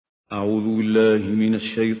أعوذ بالله من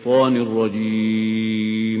الشيطان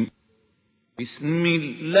الرجيم. بسم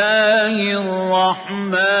الله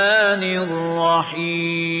الرحمن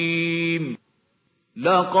الرحيم.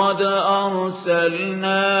 لقد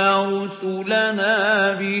أرسلنا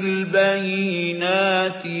رسلنا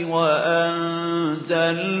بالبينات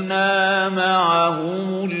وأنزلنا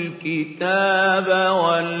معهم الكتاب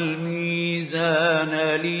والميزان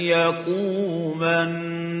ليقوم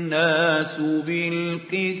الناس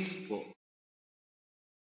بالقسط.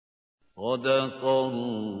 صدق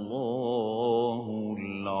الله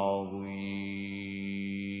العظيم.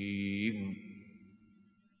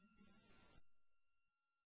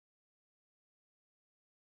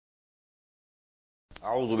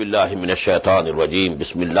 أعوذ بالله من الشيطان الرجيم.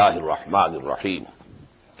 بسم الله الرحمن الرحيم.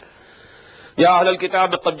 يا أهل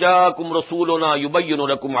الكتاب قد جاءكم رسولنا يبين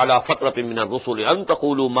لكم على فترة من الرسل أن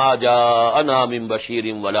تقولوا ما جاءنا من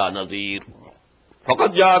بشير ولا نذير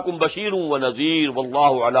فقد جاءكم بشير ونذير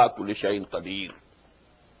والله على كل شيء قدير.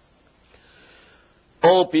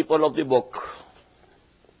 O people of the book,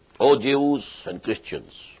 O Jews and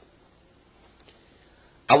Christians,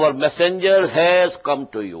 our messenger has come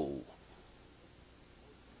to you.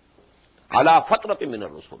 Ala fatrati min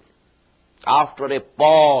ar-rusul, after a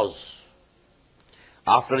pause,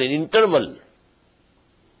 after an interval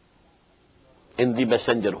in the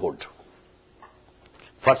messengerhood.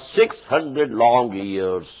 For 600 long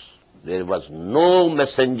years, there was no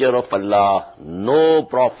messenger of Allah, no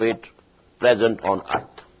prophet present on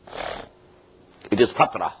earth. It is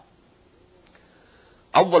fatra,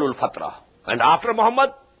 awwalul fatra, and after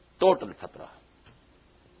Muhammad, total fatra.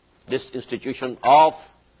 This institution of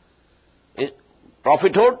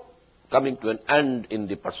prophethood coming to an end in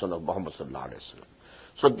the person of Muhammad sallallahu alaihi wasallam.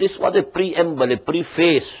 So this was a preamble, a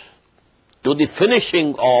preface to the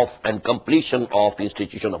finishing of and completion of the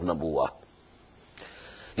institution of Nabuwah.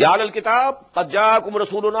 Ya ahlal kitab, qad ja'akum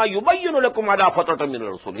rasuluna yubayyinu lakum ala fatratan min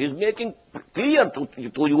ar-rusul. He is making clear to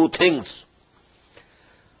you things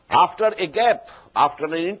after a gap, after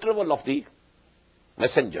an interval of the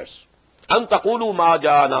messengers. An taqulu ma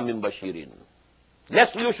ja'ana min bashirin.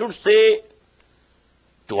 Lest you should say,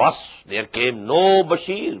 to us there came no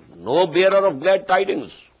Bashir, no bearer of glad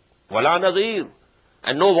tidings, wala Nazir,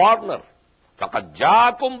 and no warner. فَقَدْ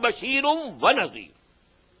جَاكُمْ بَشِيرٌ وَنَذِيرٌ.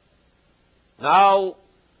 Now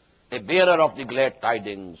a bearer of the glad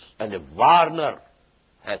tidings and a warner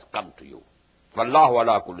has come to you. وَاللَّهُ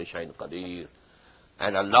عَلَى كُلِّ شَيْءٍ قَدِيرٌ.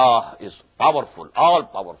 And Allah is powerful, all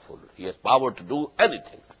powerful. He has power to do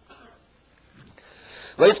anything.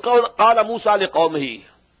 وَإِذْ قَالَ مُوسَى لِقَوْمِهِ.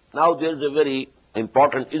 Now there is a very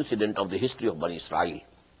important incident of the history of Bani Israel.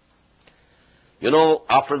 You know,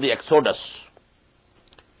 after the Exodus,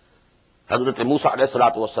 Hazrat Musa alayhi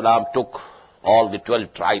salatu wasalam took all the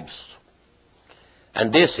 12 tribes.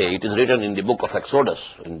 And they say, it is written in the book of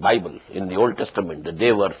Exodus, in Bible, in the Old Testament, that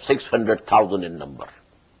they were 600,000 in number.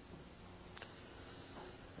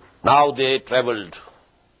 Now they traveled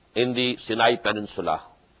in the Sinai Peninsula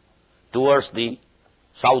towards the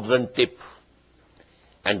southern tip.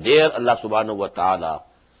 And there Allah subhanahu wa ta'ala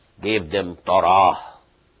gave them Torah,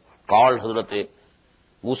 called Hazrat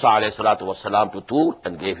Musa alayhi salatu wasalam to Tur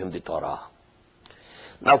and gave him the Torah.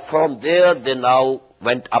 Now from there they now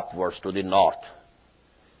went upwards to the north,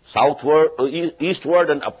 southward,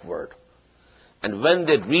 eastward and upward. And when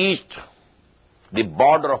they reached the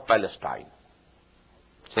border of Palestine,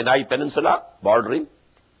 Sinai Peninsula bordering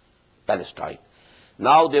Palestine,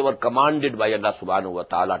 now they were commanded by Allah subhanahu wa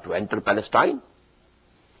ta'ala to enter Palestine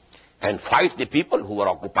and fight the people who were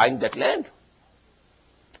occupying that land.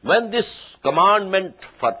 When this commandment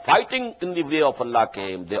for fighting in the way of Allah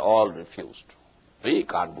came, they all refused. We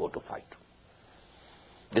can't go to fight.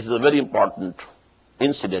 This is a very important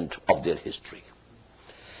incident of their history.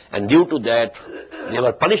 And due to that, they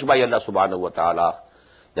were punished by Allah subhanahu wa ta'ala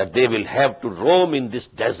that they will have to roam in this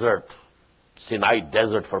desert, Sinai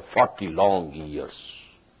desert, for 40 long years.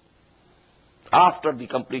 After the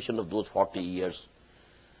completion of those 40 years,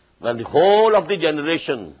 when the whole of the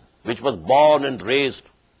generation which was born and raised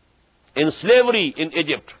in slavery in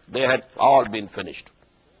Egypt, they had all been finished.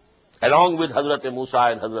 Along with Hazrat Musa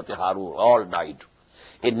and Hazrat Harun, all died.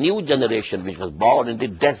 A new generation which was born in the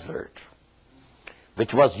desert,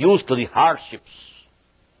 which was used to the hardships.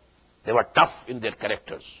 They were tough in their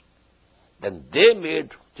characters. Then they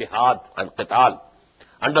made jihad and qital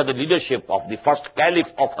under the leadership of the first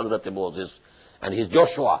caliph of Hazrat Moses and his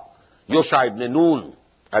Joshua ibn Nun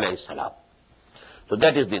alayhi salam. So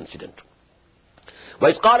that is the incident.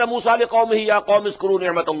 وَإِذْ قَالَ مُوسَى لِقَوْمِهِ يَا قَوْمِ اذْكُرُوا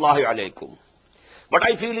نِعْمَةَ اللَّهِ عَلَيْكُمْ. What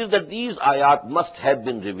I feel is that these ayat must have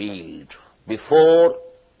been revealed before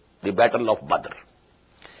the battle of Badr,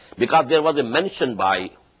 because there was a mention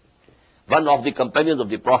by one of the companions of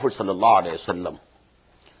the Prophet ﷺ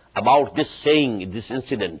about this saying, this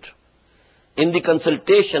incident, in the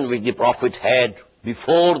consultation which the Prophet had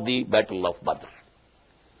before the Battle of Badr.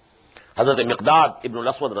 Hazrat Miqdad ibn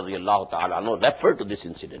al-Aswad radiyallahu ta'ala anhu referred to this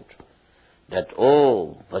incident, that,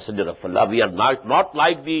 oh, Messenger of Allah, we are not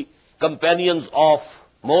like the companions of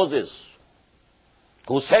Moses,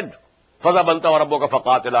 who said, فَذَبَنْتَ وَرَبُّكَ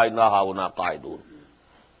فَقَاتِلَا إِنَّا هَاهُنَا قَاعِدُونَ.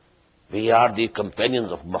 We are the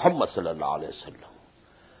companions of Muhammad sallallahu alayhi wa sallam.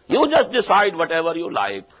 You just decide whatever you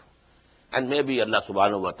like, and maybe Allah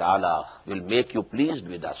subhanahu wa ta'ala will make you pleased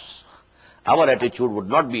with us. Our attitude would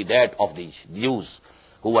not be that of the Jews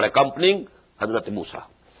who were accompanying Hazrat Musa.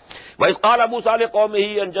 وَإِذْ قَالَ مُوسَى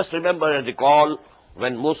لِقَوْمِهِ, and just remember and recall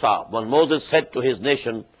when Moses said to his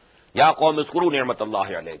nation, يَا قَوْمِ اذْكُرُوا نِعْمَةَ اللَّهِ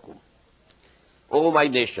عَلَيْكُمْ. O my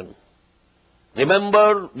nation,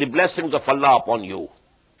 remember the blessings of Allah upon you.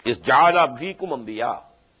 Is ja'ala fikum anbiya,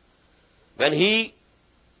 when he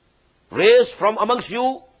raised from amongst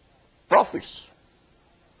you prophets.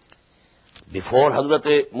 Before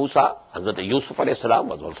Hazrat Musa, Hazrat Yusuf alayhi salam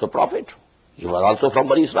was also prophet. He was also from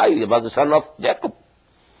Bani Israel. He was the son of Jacob.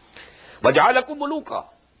 وَجَعَلَكُمْ مُلُوكًا,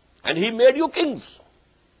 and he made you kings.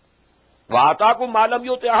 وَآتَاكُمْ مَا لَمْ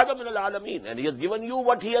يُؤْتِ أَحَدًا مِنَ الْعَالَمِينَ, and he has given you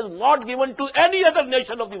what he has not given to any other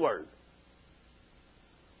nation of the world.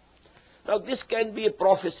 Now this can be a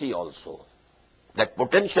prophecy also, that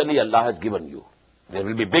potentially Allah has given you. There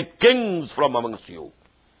will be big kings from amongst you.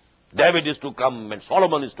 David is to come and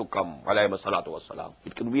Solomon is to come, alayhi salatu wassalam.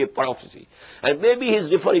 It can be a prophecy. And maybe he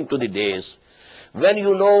is referring to the days when,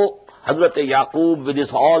 you know, Hazrat Yaqub with his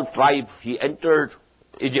whole tribe, he entered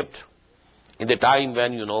Egypt in the time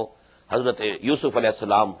when, you know, Hazrat Yusuf alayhi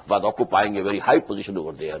salam was occupying a very high position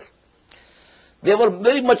over there. They were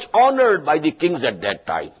very much honored by the kings at that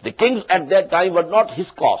time. The kings at that time were not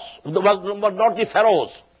Hyksos, were not the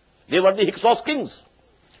pharaohs. They were the Hyksos kings.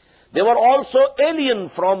 They were also alien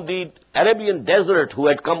from the Arabian desert who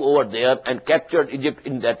had come over there and captured Egypt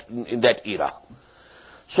in that era.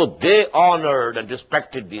 So they honored and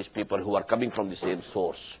respected these people who are coming from the same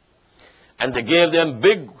source. And they gave them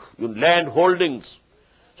big land holdings.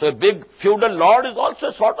 So a big feudal lord is also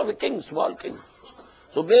a sort of a king, small king.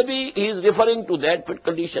 So maybe he is referring to that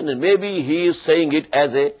condition, and maybe he is saying it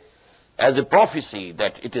as a prophecy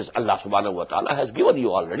that it is Allah subhanahu wa ta'ala has given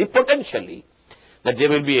you already, potentially, that there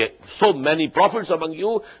will be so many prophets among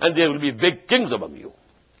you and there will be big kings among you.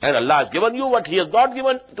 And Allah has given you what he has not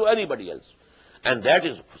given to anybody else. And that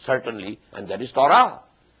is certainly, and that is Torah.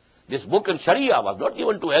 This book and Sharia was not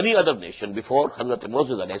given to any other nation before Hazrat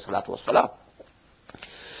Moses alayhi salatu wassalam.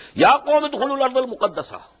 Ya qawm udkhulul ardal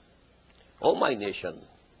muqaddasa. O my nation,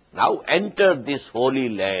 now enter this holy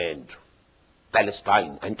land,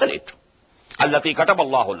 Palestine, enter it. Allati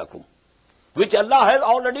kataballahu lakum, which Allah has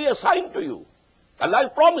already assigned to you. Allah has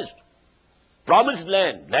promised. Promised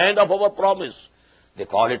land, land of our promise. They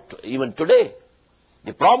call it even today,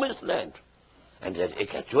 the promised land. And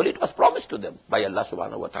actually it was promised to them by Allah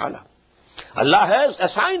subhanahu wa ta'ala. Allah has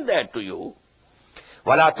assigned that to you.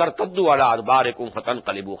 وَلَا تَرْتَدُّوا عَلَىٰ أَدْبَارِكُمْ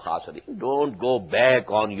فَتَنْقَلِبُوا خَاسِرِينَ. Don't go back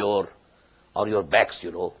on your backs,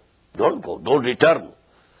 you know. Don't go, don't return.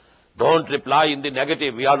 Don't reply in the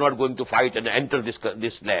negative, we are not going to fight and enter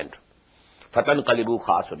this land. فَتَنْقَلِبُوا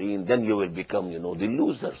خَاسِرِينَ. Then you will become, you know, the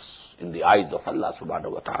losers in the eyes of Allah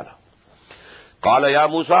subhanahu wa ta'ala. قَالَ يَا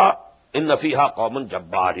مُوسَىٰ إِنَّ فِيهَا قَوْمًا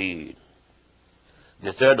جَبَّارِينَ.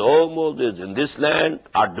 They said, oh Moses, in this land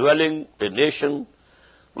are dwelling a nation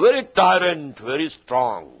very tyrant, very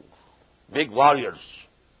strong, big warriors.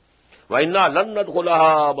 وَإِنَّا لَن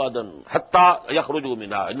نَدْخُلَهَا أَبَدًا حَتَّى يَخْرُجُوا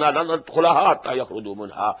مِنْهَا. إِنَّا لَن نَدْخُلَهَا حَتَّى يَخْرُجُوا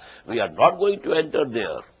مِنْهَا. We are not going to enter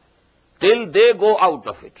there till they go out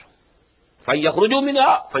of it. فَيَخْرُجُوا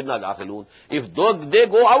مِنْهَا فَإِنَّا دَاخِلُونَ. If they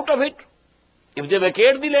go out of it, if they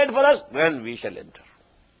vacate the land for us, then we shall enter.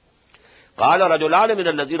 قَالَ رَجُلَانِ مِنَ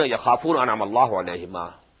الَّذِينَ يَخَافُونَ أَنْعَمَ اللَّهُ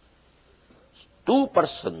عَلَيْهِمَا. Two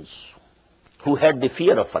persons who had the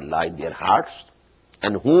fear of Allah in their hearts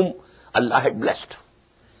and whom Allah had blessed.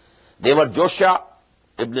 They were Joshua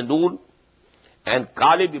ibn Nun and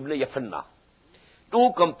Caleb ibn Yafanna,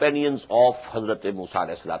 two companions of Hazrat Musa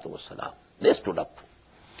alayhi salatu wassalam. They stood up.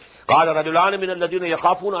 قَالَ رَجُلَانِ مِنَ الَّذِينَ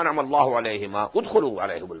يَخَافُونَ أَنْعَمَ اللَّهُ عَلَيْهِمَا أُدْخُلُوا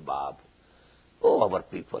عَلَيْهِمُ الْبَابِ. Oh, our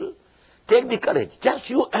people, take the courage. Just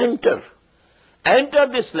you enter. Enter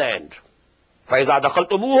this land. فَإِذَا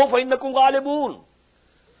دَخَلْتُمُوهُ فَإِنَّكُمْ غَالِبُونَ.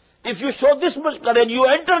 If you show this much courage, you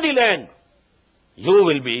enter the land, you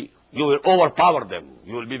will overpower them.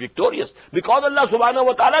 You will be victorious. Because Allah subhanahu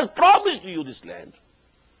wa ta'ala has promised you this land.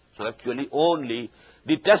 So actually only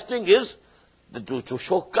the testing is to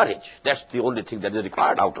show courage. That's the only thing that is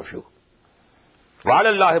required out of you.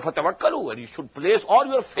 وَعَلَى اللَّهِ فَتَوَكَّلُوا, and you should place all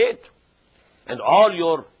your faith and all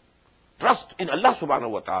your trust in Allah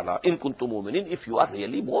subhanahu wa ta'ala, in kuntum mu'minin, if you are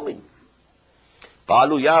really mu'min.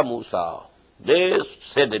 قَالُوا يَا Musa, they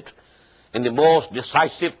said it in the most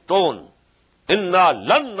decisive tone, إِنَّا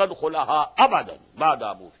لَن نَدْخُلَهَا أَبَدًا مَا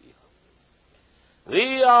دَامُوا فِيهَا.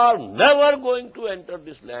 We are never going to enter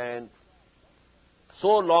this land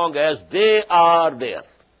so long as they are there.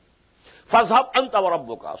 فَاذْهَبْ أَنْتَ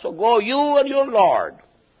وَرَبُّكَ, so go you and your Lord,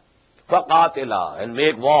 فَقَاتِلَا, and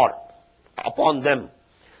make war upon them.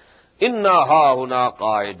 إِنَّا هَاهُنَا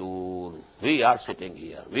قَاعِدُونَ, we are sitting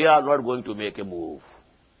here. We are not going to make a move.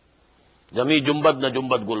 Jami Jumbad na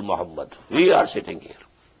Jumbad Gul Muhammad. We are sitting here.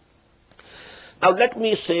 Now let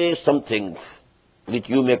me say something which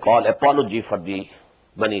you may call apology for the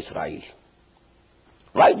Bani Israel.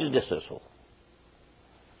 Why did they say so?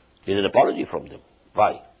 It is an apology from them.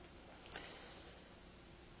 Why?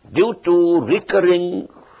 Due to recurring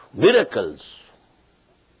miracles,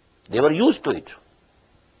 they were used to it.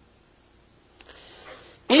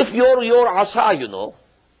 If your asa,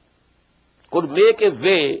 could make a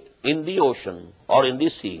way in the ocean or in the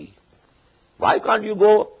sea, why can't you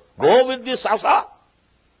go with this asa?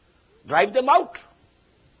 Drive them out.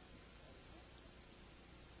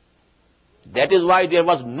 That is why there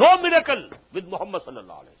was no miracle with Muhammad sallallahu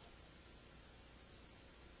alaihi wasallam.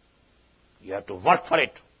 You have to work for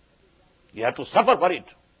it. You have to suffer for it.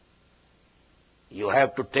 You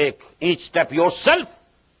have to take each step yourself.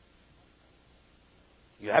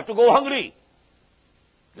 You have to go hungry.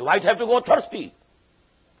 You might have to go thirsty.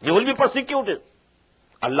 You will be persecuted.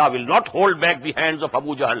 Allah will not hold back the hands of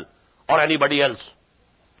Abu Jahl or anybody else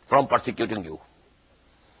from persecuting you,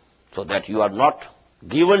 so that you are not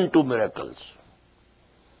given to miracles.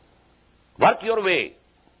 Work your way.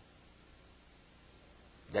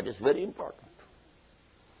 That is very important.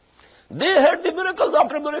 They had the miracles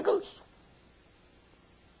after miracles.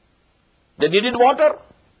 They needed water,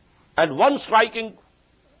 and one striking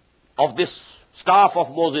of this staff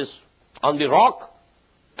of Moses on the rock,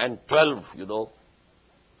 and 12,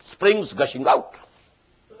 springs gushing out.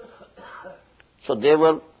 So they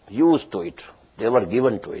were used to it. They were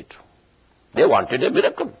given to it. They wanted a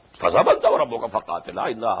miracle. But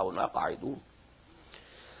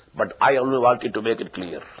I only wanted to make it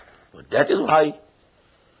clear. That is why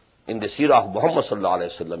in the seerah of Muhammad sallallahu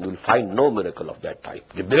alaihi wasallam you will find no miracle of that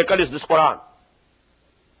type. The miracle is this Quran.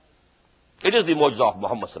 It is the mu'jizah of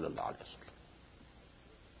Muhammad sallallahu alaihi wasallam.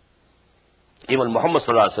 Even Muhammad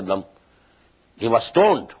sallallahu alaihi wasallam, he was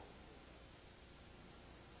stoned,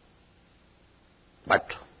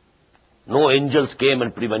 but no angels came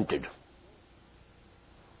and prevented.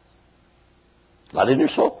 Wasn't it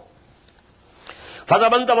so?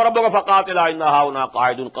 فَذَبَنْتَ وَرَبُّكَ فَقَاتِلَا إِنَّا هَاهُنَا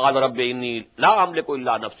قَاعِدُونَ قَالَ رَبِّ إِنِّي لَا أَمْلِكُ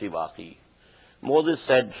إِلَّا نَفْسِي وَأَخِي. Moses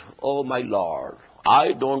said, "Oh my Lord,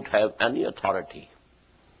 I don't have any authority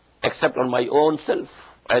except on my own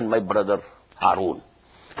self and my brother Harun.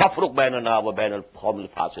 فَافْرُقْ بَيْنَنَا وَبَيْنَ الْقَوْمِ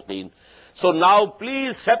الْفَاسِقِينَ. So now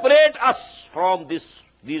please separate us from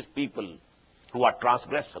these people who are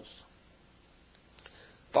transgressors."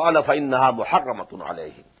 قَالَ فَإِنَّهَا مُحَرَّمَةٌ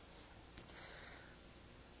عَلَيْهِمْ.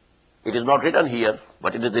 It is not written here,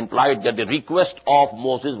 but it is implied that the request of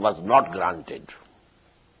Moses was not granted.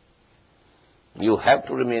 You have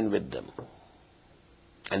to remain with them.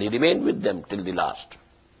 And he remained with them till the last.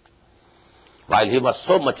 While he was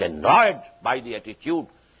so much annoyed by the attitude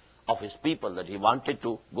of his people that he wanted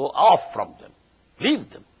to go off from them, leave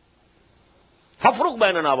them. فَافْرُقْ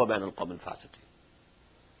بَيْنَنَا وَبَيْنَ الْقَوْمِ الْفَاسِقِينَ.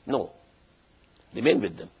 No, remain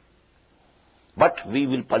with them. But we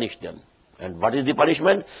will punish them. And what is the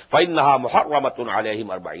punishment? فَإِنَّهَا مُحَرَّمَةٌ عَلَيْهِمْ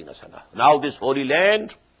 40 سَنَةً. Now this holy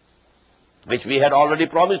land, which we had already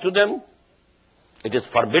promised to them, it is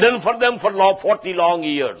forbidden for them for 40 long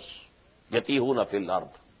years. يَتِيهُونَ فِي الْأَرْضِ.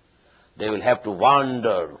 They will have to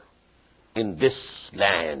wander in this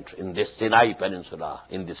land, in this Sinai Peninsula,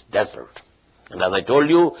 in this desert. And as I told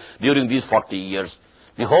you, during these 40 years,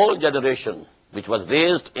 the whole generation which was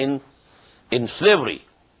raised in slavery,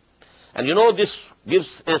 and this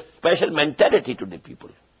gives a special mentality to the people.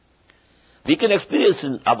 We can experience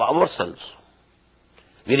it of ourselves.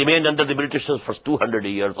 We remained under the Britishers for 200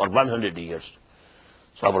 years or 100 years.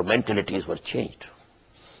 So our mentalities were changed.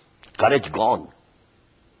 Courage gone.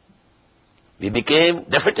 We became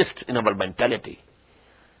defeatist in our mentality,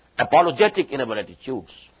 apologetic in our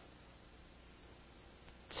attitudes.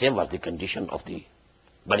 Same was the condition of the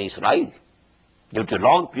Bani Israel. Due to a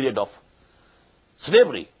long period of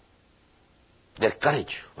slavery, their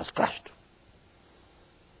courage was crushed.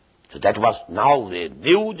 So that was now a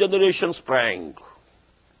new generation sprang.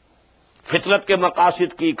 फितरत के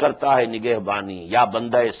मकासिद की करता है निगहबानी, या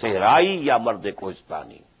बंदा सहराई या मर्द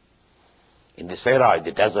Kohistani. In the Sahara, in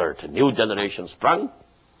the desert, a new generation sprung,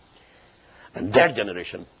 and that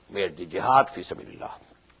generation made the jihad fi sabilillah.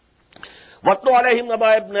 وَاتْلُ عَلَيْهِمْ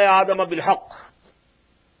نَبَأَ ابْنَيْ آدَمَ بِالْحَقِّ.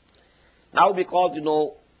 Now because,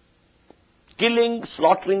 killing,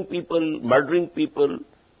 slaughtering people, murdering people,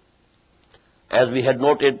 as we had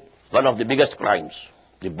noted, one of the biggest crimes.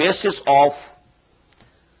 The basis of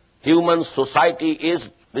human society is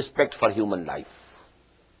respect for human life.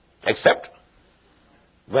 Except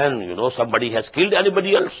when, somebody has killed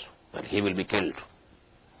anybody else, well, he will be killed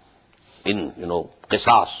in,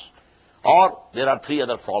 qisas. Or there are three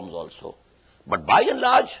other forms also. But by and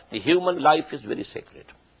large, the human life is very sacred.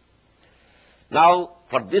 Now,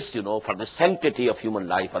 for this, for the sanctity of human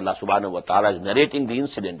life, Allah subhanahu wa ta'ala is narrating the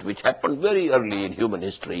incident which happened very early in human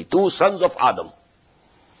history. Two sons of Adam.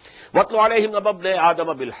 وَاتْلُ عَلَيْهِمْ نَبَأَ ابْنَيْ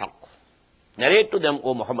آدَمَ بِالْحَقِّ. Narrate to them,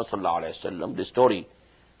 O Muhammad sallallahu alayhi wa sallam, the story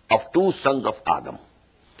of two sons of Adam.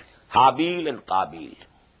 Habil and Qabil.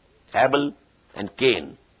 Abel and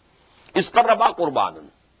Cain. إِذْ قَرَّبَا.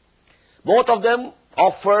 Both of them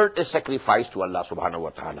offered a sacrifice to Allah subhanahu wa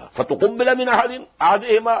ta'ala. فَتُقُبِّلَ مِنْ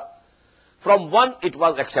أَحَدِهِمَا. From one, it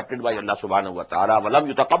was accepted by Allah subhanahu wa ta'ala.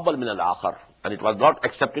 وَلَمْ يُتَقَبَّلْ مِنَ الْآخَرِ. And it was not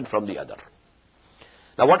accepted from the other.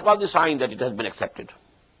 Now, what was the sign that it has been accepted?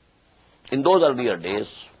 In those earlier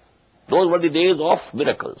days, those were the days of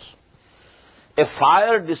miracles. A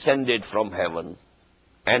fire descended from heaven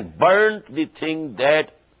and burnt the thing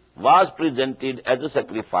that was presented as a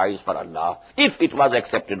sacrifice for Allah, if it was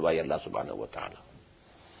accepted by Allah subhanahu wa ta'ala.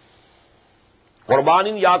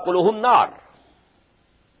 Qurbanin yakuluhun nar.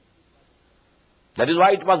 That is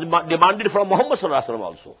why it was demanded from Muhammad sallallahu alaihi wasallam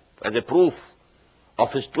also, as a proof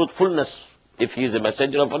of his truthfulness. If he is a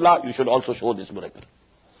messenger of Allah, you should also show this miracle.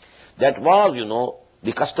 That was,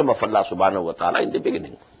 the custom of Allah subhanahu wa ta'ala in the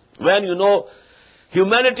beginning. When,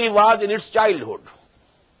 humanity was in its childhood.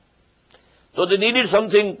 So they needed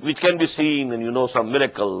something which can be seen and, some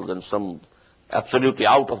miracles and some absolutely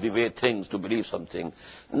out of the way things to believe something.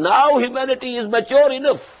 Now humanity is mature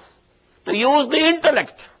enough to use the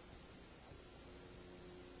intellect.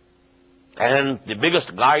 And the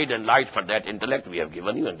biggest guide and light for that intellect we have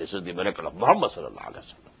given you, and this is the miracle of Muhammad sallallahu alaihi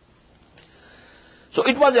wasallam. So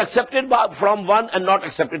it was accepted from one and not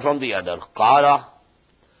accepted from the other. Qala,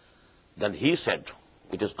 then he said,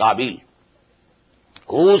 it is Qabil,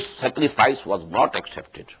 whose sacrifice was not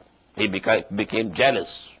accepted. He became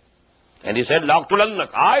jealous. And he said,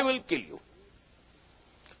 لَأَقْتُلَنَّكَ, I will kill you.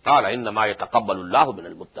 قَالَ إِنَّمَا يَتَقَبَّلُ اللَّهُ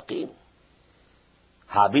مِنَ الْمُتَّقِينَ.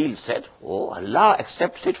 Habil said, oh, Allah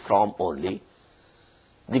accepts it from only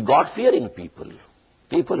the God-fearing people,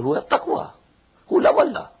 people who have taqwa, who love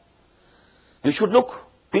Allah. You should look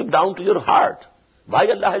deep down to your heart. Why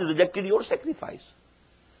Allah has rejected your sacrifice?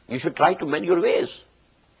 You should try to mend your ways.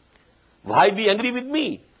 Why be angry with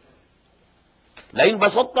me? لَإِن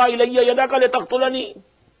بَسَطَّ إِلَيَّ يَدَكَ لِتَقْتُلَنِي.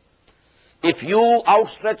 If you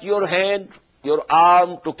outstretch your hand, your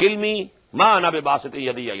arm to kill me, مَا أَنَا بِبَاسِطِ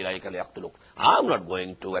يَدِيَّ إِلَيْكَ لِأَقْتُلُكَ. I'm not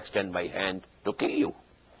going to extend my hand to kill you.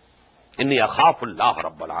 إِنِّي أَخَافُ اللَّهَ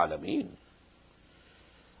رَبَّ الْعَالَمِينَ.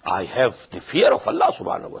 I have the fear of Allah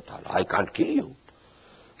subhanahu wa ta'ala. I can't kill you.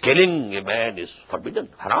 Killing a man is forbidden,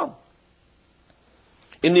 haram.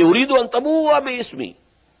 إِنِّي أُرِيدُ أَن تَبُوَّ بِإِسْمِي.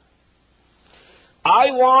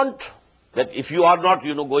 I want that if you are not,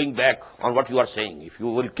 going back on what you are saying, if you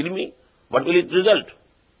will kill me, what will it result?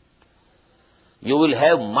 You will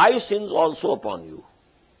have my sins also upon you.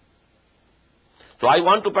 So I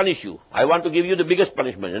want to punish you. I want to give you the biggest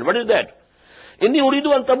punishment. And what is that? إِنِّي أُرِيدُ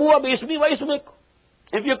أَن تَبُوَّ بِإِسْمِي وَإِسْمِكَ.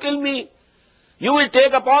 If you kill me, you will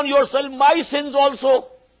take upon yourself my sins also,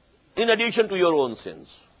 in addition to your own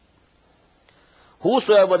sins.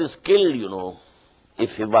 Whosoever is killed,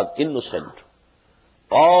 if he was innocent,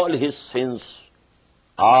 all his sins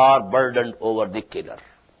are burdened over the killer.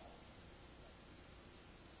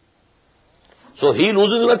 So he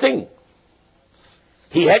loses nothing.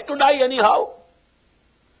 He had to die anyhow.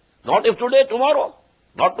 Not if today, tomorrow.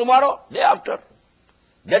 Not tomorrow, day after.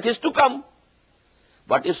 Death is to come.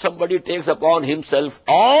 But if somebody takes upon himself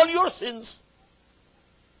all your sins,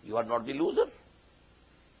 you are not the loser.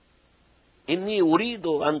 إِنِّي أُرِيدُ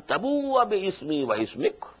أَن تَبُوَّ بِإِسْمِي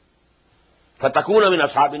وَإِسْمِكَ فَتَكُونَ مِنْ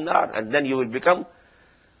أَصْحَابِ النَّارِ. And then you will become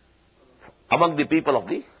among the people of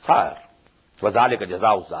the fire. وَذَلِكَ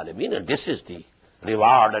جَزَاءُ الظَّالِمِينَ. And this is the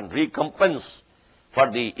reward and recompense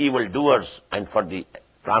for the evildoers and for the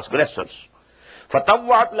transgressors.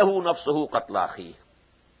 فَتَوَّعَتْ لَهُ نَفْسُهُ قَتْلَ أَخِيهِ.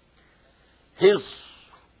 His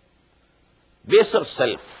baser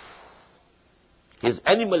self his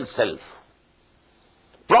animal self,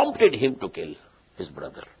 prompted him to kill his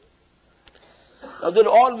brother. Now there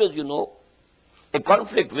always, a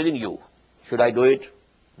conflict within you. Should I do it?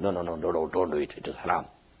 No, don't do it. It is haram.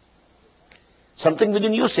 Something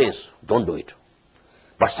within you says, don't do it.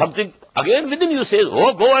 But something again within you says,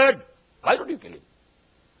 oh, go ahead. Why don't you kill him?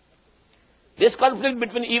 This conflict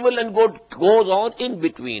between evil and good goes on in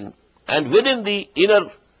between and within the inner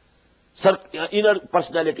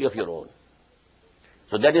personality of your own.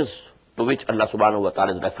 So that is to which Allah subhanahu wa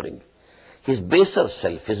ta'ala is referring. His baser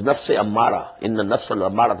self, his nafs-e ammara, inna nafs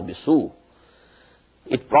al-ammara bisu,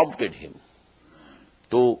 it prompted him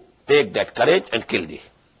to take that courage and kill the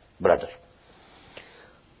brother.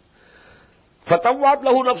 فَتَوَّعَتْ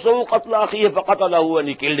لَهُ نَفْسَهُ قَتْلَ أَخِيهِ فَقَتَلَهُ, and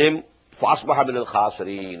he killed him. فَأَصْبَحَ مِنَ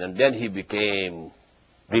الْخَاسِرِينَ, and then he became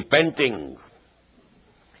repenting.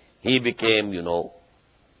 He became,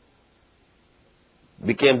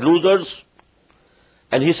 became losers.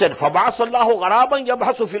 And he said, فَبَعَثَ اللَّهُ غَرَابًا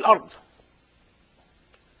يَبْحَثُ فِي الْأَرْضِ.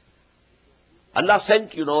 Allah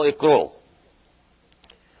sent, a crow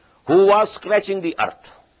who was scratching the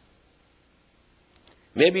earth.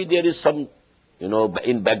 Maybe there is some,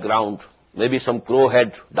 in background, maybe some crow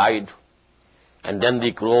had died, and then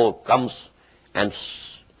the crow comes and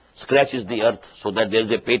scratches the earth so that there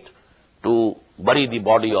is a pit to bury the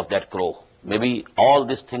body of that crow. Maybe all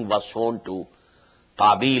this thing was shown to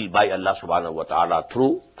Qabil by Allah subhanahu wa ta'ala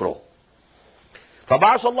through crow.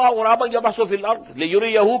 فَبَعَثَ اللَّهُ غُرَابًا يَبْحَثُ فِي الْأَرْضِ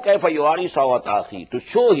لِيُرِيَهُ كَيْفَ يُوَارِي سَوْءَةَ أَخِيهِ, to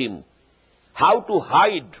show him how to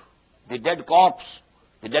hide the dead corpse,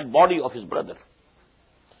 the dead body of his brother.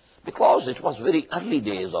 Because it was very early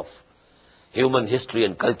days of human history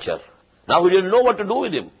and culture. Now we didn't know what to do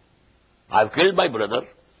with him. I've killed my brother.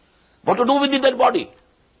 What to do with the dead body?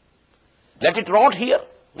 Let it rot here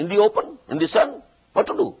in the open, in the sun? What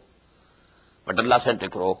to do? But Allah sent a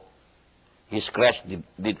crow. He scratched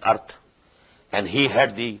the earth, and he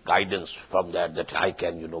had the guidance from that I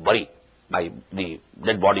can, bury the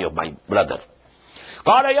dead body of my brother.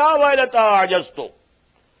 قَالَ يَا وَيْلَتَا عَجَزْتُ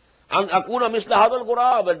أَنْ أَكُونَ مِثْلَ هَذَا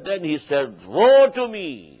الْغُرَابِ, and then he said, woe to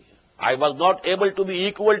me, I was not able to be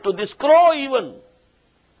equal to this crow even.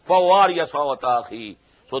 فَوَارِيَ سَوْءَةَ أَخِي,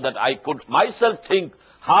 so that I could myself think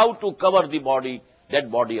how to cover the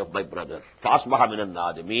dead body of my brother. فَأَصْبَحَ مِنَ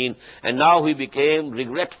النَّادِمِينَ, and now he became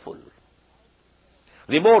regretful,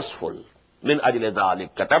 remorseful. مِنْ أَجْلِ ذَلِكَ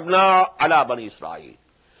كَتَبْنَا عَلَى بَنِي إِسْرَائِيلَ.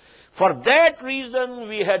 For that reason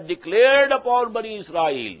we had declared upon Bani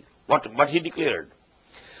Israel. What he declared?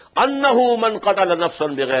 أَنَّهُ مَنْ قَتَلَ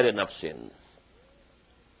نَفْسًا بِغَيْرِ نَفْسٍ.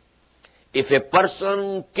 If a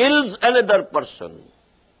person kills another person,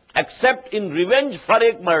 except in revenge for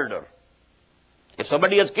a murder. If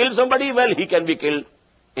somebody has killed somebody, well, he can be killed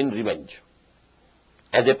in revenge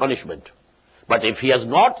as a punishment. But if he has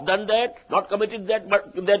not done that, not committed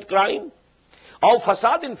that crime, or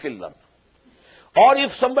fasadin fil ard, or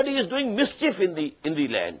if somebody is doing mischief in the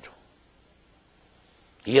land,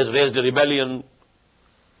 he has raised a rebellion,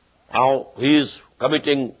 now he is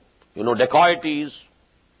committing, dacoities,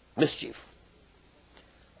 mischief.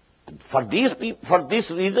 For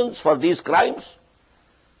these reasons, for these crimes,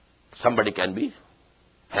 somebody can be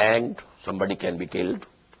hanged, somebody can be killed.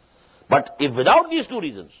 But if without these two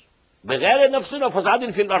reasons, بغير نفس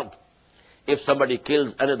وفساد في الأرض, if somebody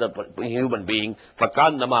kills another human being,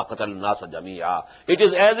 فَكَانَّمَا قَتَلَ النَّاسَ جَمِيعًا, it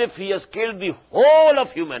is as if he has killed the whole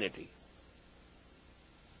of humanity.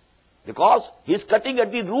 Because he is cutting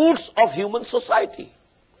at the roots of human society.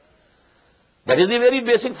 That is the very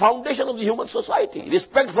basic foundation of the human society.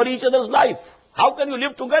 Respect for each other's life. How can you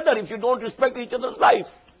live together if you don't respect each other's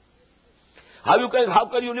life? How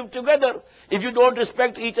can you live together if you don't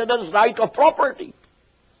respect each other's right of property?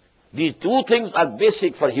 These two things are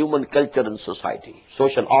basic for human culture and society,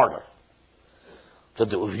 social order.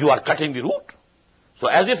 So you are cutting the root. So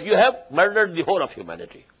as if you have murdered the whole of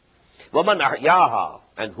humanity. وَمَنْ أَحْيَاهَا,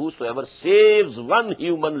 and whosoever saves one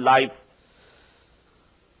human life,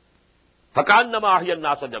 فَكَأَنَّمَا أَحْيَا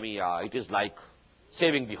النَّاسَ جَمِيعًا, it is like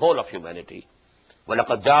saving the whole of humanity.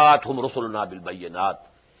 وَلَقَدْ جَاءَتْهُمْ رُسُلُنَا بِالْبَيِّنَاتِ,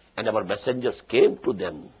 and our messengers came to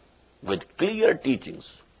them with clear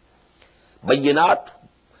teachings. Bayyinat,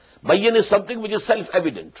 bayyin is something which is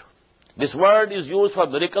self-evident. This word is used for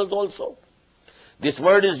miracles also. This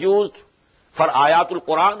word is used for ayatul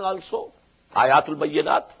Quran also, ayatul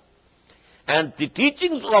bayyinat. And the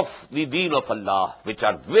teachings of the deen of Allah, which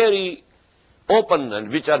are very open and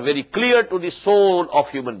which are very clear to the soul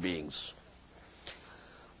of human beings.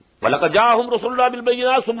 وَلَقَدْ جَاءَهُمْ رُسُلُنَا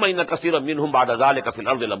بِالْبَيِّنَاتِ ثُمَّ إِنَّ كَثِيرًا مِّنْهُمْ بَعْدَ ذَلِكَ فِي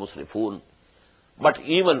الْأَرْضِ لَمُسْرِفُونَ. But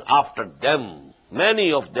even after them,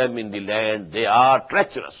 many of them in the land, they are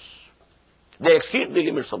treacherous. They exceed the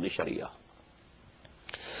limits of the Sharia.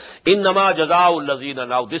 Innama jazaa'ul lazina.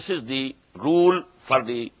 Now this is the rule for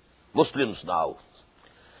the Muslims now.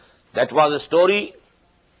 That was a story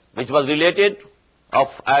which was related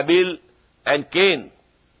of Abil and Cain,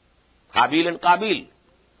 Habil and Qabil.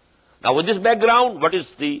 Now with this background, what is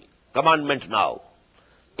the commandment now?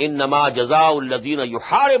 Innama jazaa'ul lazina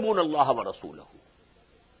yuharibuna Allah wa rasulahu.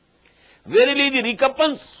 Verily the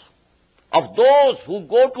recompense of those who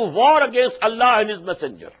go to war against Allah and His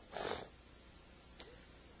Messenger.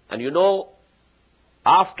 And you know,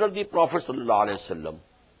 after the Prophet ﷺ,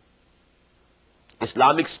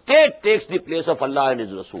 Islamic State takes the place of Allah and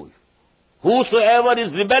His Rasul. Whosoever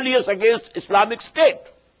is rebellious against Islamic State,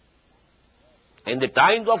 in the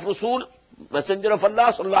times of Rasul, Messenger of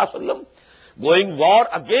Allah ﷺ, going war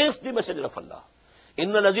against the Messenger of Allah.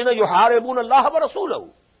 Inna ladina yuharibun Allah wa rasulahu.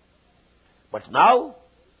 But now,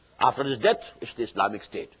 after his death, it's the Islamic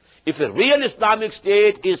State. If a real Islamic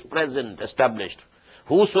State is present, established,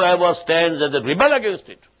 whosoever stands as a rebel against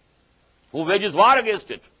it, who wages war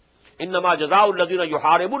against it, innama jazaa'ul ladina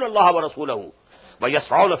yuharibun Allah wa rasulahu wa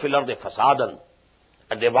yas'awna fil ardi fasadan,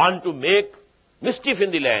 and they want to make mischief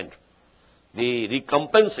in the land, the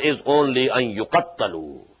recompense is only an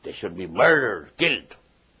yuqattalu. They should be murdered, killed.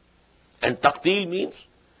 And taqtil means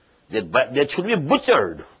they should be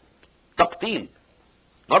butchered. Taqtil.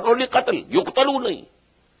 Not only qatl, yuqtalu nahi.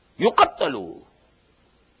 Yuqattalu.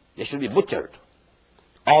 They should be butchered.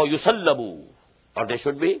 Or yusallabu. Or they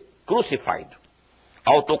should be crucified.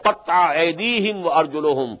 Or tuqatta'a aydihim wa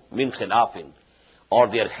arjuluhum min khilafin. Or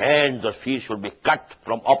their hands or feet should be cut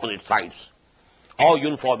from opposite sides. Or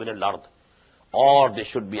yunfaw min al-ard. Or they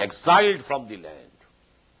should be exiled from the land.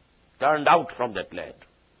 Turned out from that land.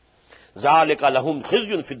 ذَلِكَ لَهُمْ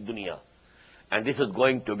خِزْيٌ فِي الدُّنْيَا. And this is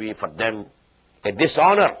going to be for them a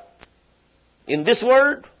dishonor in this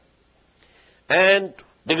world and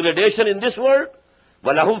degradation in this world.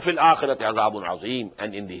 وَلَهُمْ فِي الْآخِرَةِ عَذَابٌ عَظِيمٌ.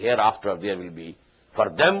 And in the hereafter there will be for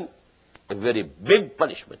them a very big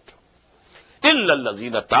punishment. إِلَّا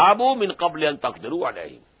الَّذِينَ تَابُوا مِنْ قَبْلِ أَن تَقْدِرُوا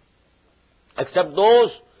عَلَيْهِمْ. Except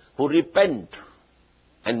those who repent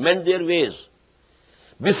and mend their ways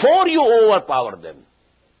before you overpower them.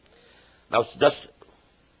 Now just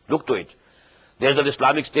look to it. There's an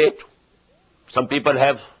Islamic State. Some people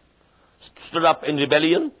have stood up in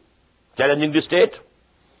rebellion, challenging the state,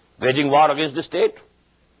 waging war against the state.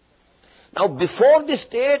 Now before the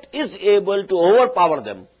state is able to overpower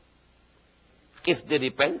them, if they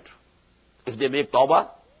repent, if they make tawbah,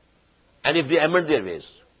 and if they amend their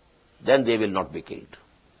ways, then they will not be killed.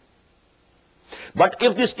 But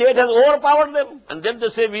if the state has overpowered them, and then they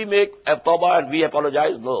say we make a tawbah and we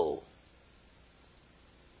apologize, no.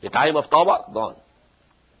 The time of tawbah, gone.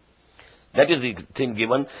 That is the thing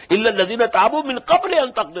given. إِلَّا الَّذِينَ تَابُوا مِنْ قَبْلِ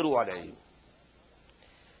أَن تَقْدِرُوا عَلَيْهِمْ.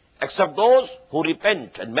 Except those who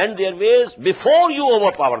repent and mend their ways before you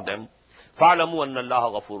overpower them. فَعْلَمُوا أَنَّ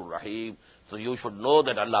اللَّهَ غَفُورٌ رَحِيمٌ. So you should know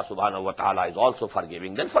that Allah subhanahu wa ta'ala is also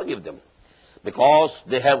forgiving. Then forgive them. Because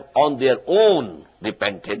they have on their own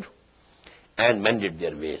repented and mended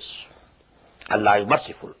their ways. Allah is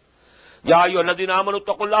merciful. يَا أَيُّهَا الَّذِينَ آمَنُوا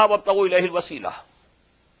اتَّقُوا اللَّهَ وَابْتَغُوا إِلَيْهِ الْوَسِيلَةَ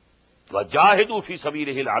وَجَاهِدُوا فِي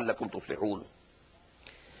سَبِيلِهِ لَعَلَّكُمْ تُفْلِحُونَ.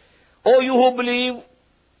 O you who believe,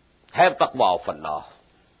 have taqwa of Allah.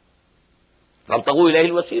 وَابْتَغُوا إِلَيْهِ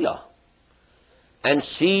الْوَسِيلَةَ. And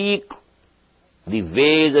seek the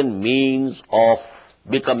ways and means of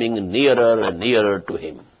becoming nearer and nearer to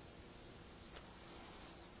Him.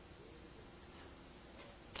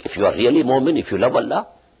 If you are really mu'min, if you love Allah,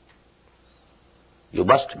 you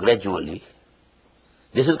must gradually,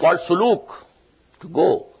 this is called suluk, to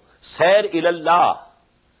go. Sair ilallah.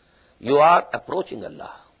 You are approaching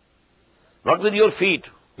Allah. Not with your feet,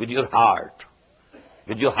 with your heart.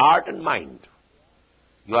 With your heart and mind.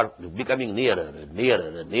 You are becoming nearer and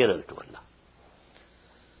nearer and nearer to Allah.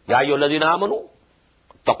 Ya ayyuhalladhina amanu,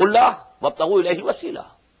 taqullah wabtaghu ilayhi wasila.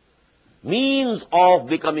 Means of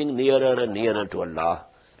becoming nearer and nearer to Allah.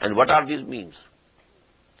 And what are these means?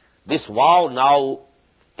 This vow now,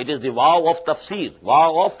 it is the vow of tafseer,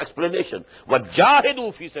 vow of explanation. وَجَاهِدُوا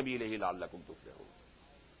فِي سَبِيلِهِ لَعَلَّكُمْ تُفْلِحُونَ.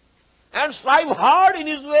 And strive hard in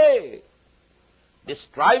His way. This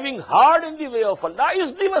striving hard in the way of Allah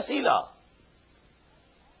is the wasila.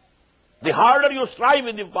 The harder you strive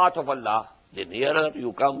in the path of Allah, the nearer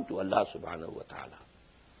you come to Allah subhanahu wa ta'ala.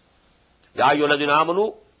 يَا أَيُّهَا الَّذِينَ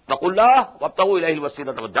آمَنُوا اتَّقُوا اللَّهَ وَابْتَغُوا إِلَيْهِ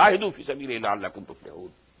الْوَسِيلَةَ وَجَاهِدُوا فِي سَبِيلِهِ لَعَلَّكُمْ تُفْلِحُونَ.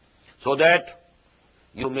 So that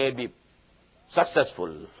you may be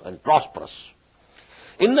successful and prosperous.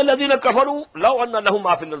 إِنَّ الَّذِينَ كَفَرُوا لَوْ أَنَّ لَهُمْ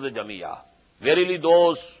مَا فِي الْأَرْضِ جَمِيعًا. Verily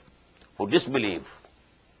those who disbelieve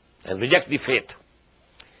and reject the faith,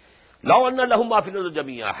 لَوْ أَنَّ لَهُمْ مَا فِي الْأَرْضِ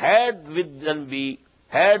جَمِيعًا, had with them be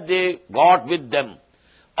had they got with them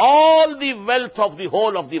all the wealth of the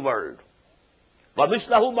whole of the world,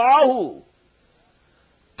 وَمِثْلَهُ مَعَهُ,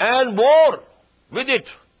 and more with it,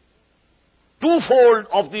 twofold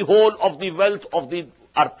of the whole of the wealth of the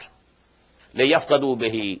earth, لَيَفْتَدُوا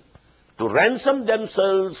بِهِ, to ransom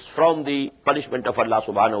themselves from the punishment of Allah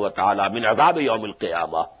subhanahu wa ta'ala, min azab yawm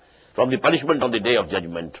al-qiyamah, from the punishment on the day of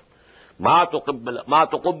judgment. مَا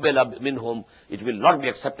تُقُبِّلَ مِنْهُمْ, it will not be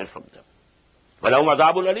accepted from them. وَلَهُمْ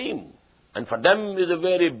عَذَابٌ أَلِيمٌ, and for them is a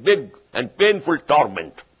very big and painful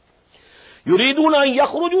torment. يُرِيدُونَ أَن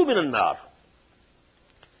يَخْرُجُوا مِنَ النَّارِ,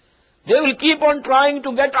 they will keep on trying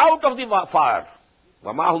to get out of the fire.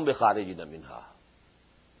 وَمَا هُمْ بِخَارِجِينَ مِنْهَا,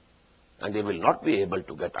 and they will not be able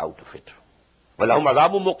to get out of it. وَلَهُمْ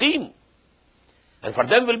عَذَابٌ مُقِيمٌ, and for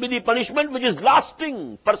them will be the punishment which is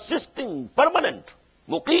lasting, persisting, permanent.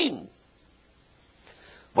 Muqim.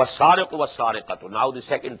 وَالسَّارِقُ وَالسَّارِقَةُ, now the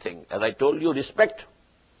second thing, as I told you, respect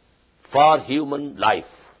for human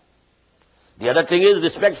life. The other thing is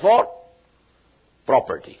respect for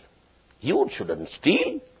property. You shouldn't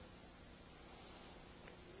steal.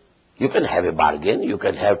 You can have a bargain, you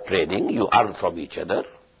can have trading, you earn from each other.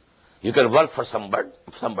 You can work for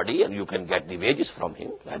somebody and you can get the wages from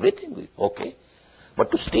him. Everything is okay.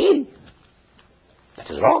 But to steal, that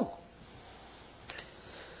is wrong.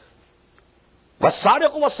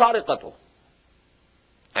 وَالسَّارِقُ وَالسَّارِقَةُ,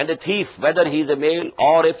 and a thief, whether he is a male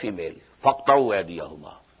or a female, فَاقْطَعُوا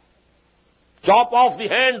أَيْدِيَهُمَا, chop off the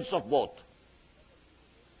hands of both.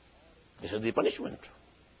 This is the punishment.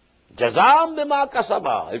 جَزَاءً بِمَا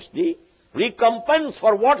كَسَبَا, it's the recompense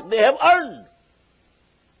for what they have earned.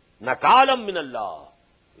 نَكَالًا مِنَ اللَّهِ,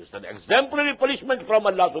 it's an exemplary punishment from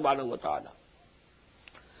Allah subhanahu wa ta'ala.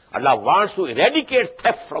 Allah wants to eradicate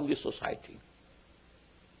theft from this society.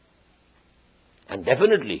 And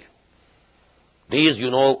definitely, these,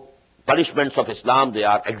 punishments of Islam, they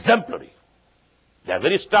are exemplary. They are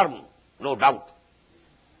very stern, no doubt.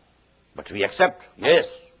 But we accept,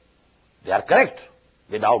 yes, they are correct.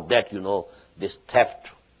 Without that, this theft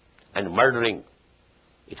and murdering,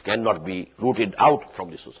 it cannot be rooted out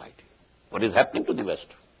from the society. What is happening to the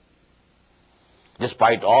West?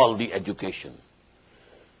 Despite all the education,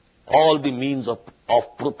 all the means of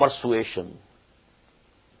persuasion,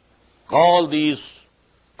 all these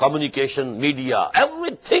communication, media,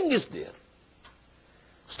 everything is there.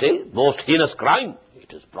 Still, most heinous crime,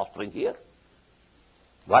 it is prospering here.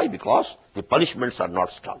 Why? Because the punishments are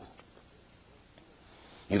not stern.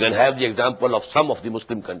 You can have the example of some of the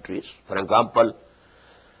Muslim countries. For example,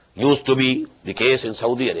 used to be the case in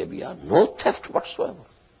Saudi Arabia, no theft whatsoever.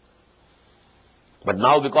 But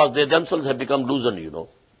now, because they themselves have become loosened,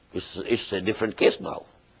 it's a different case now.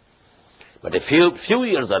 But a few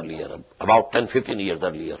years earlier, about 10, 15 years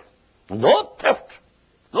earlier, no theft,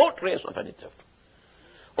 no trace of any theft.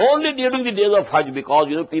 Only during the days of Hajj,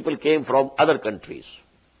 because, people came from other countries,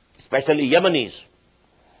 especially Yemenis.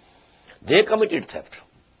 They committed theft.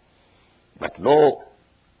 But no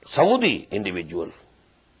Saudi individual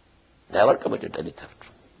never committed any theft.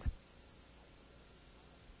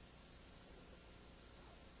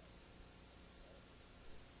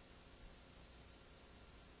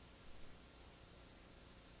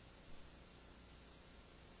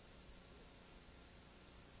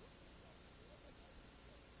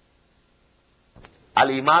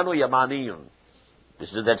 Al-imanu yamaniyun.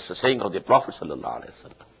 That's the saying of the Prophet sallallahu alaihi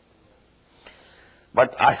wasallam.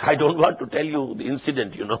 But I don't want to tell you the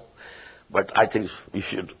incident, but I think we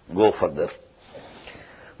should go further.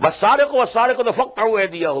 وَالسَّارِقُ وَالسَّارِقَةُ فَاقْطَعُوا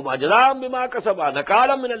أَيْدِيَهُمَا جَزَاءً بِمَا كَسَبَا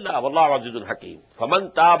نَكَالًا مِنَ اللَّهِ وَاللَّهُ عَزِيزٌ حَكِيمٌ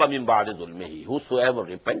فَمَنْ تَابَ مِنْ بَعْدِ ظُلْمِهِ, whosoever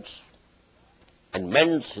repents and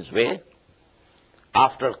mends his way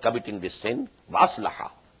after committing this sin, وَأَصْلَحَ,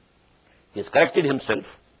 he has corrected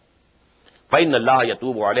himself, فَإِنَّ اللَّهَ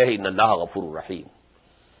يَتُوبُ عَلَيْهِ إِنَّ اللَّهَ غَفُورٌ رَحِيمٌ,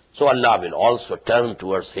 so Allah will also turn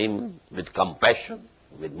towards him with compassion,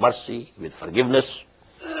 with mercy, with forgiveness.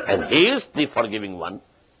 And he is the forgiving one,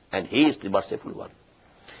 and he is the merciful one.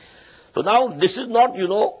 So now, this is not,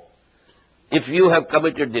 if you have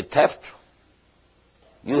committed the theft,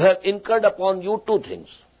 you have incurred upon you two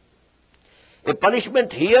things. A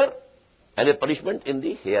punishment here and a punishment in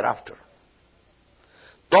the hereafter.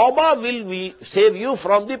 Tawbah will save you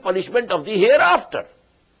from the punishment of the hereafter,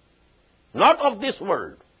 not of this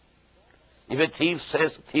world. If a thief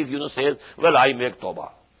says, well, I make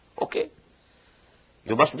tawbah. Okay.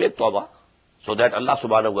 You must make tawbah so that Allah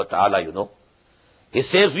subhanahu wa ta'ala, He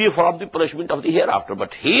saves you from the punishment of the hereafter.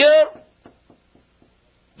 But here,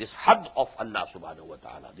 this had of Allah subhanahu wa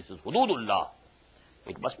ta'ala, this is hududullah,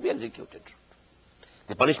 it must be executed.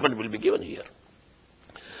 The punishment will be given here.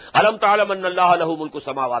 Alam ta'alam anna Allah lahu mulku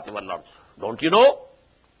samawati wal ard. Don't you know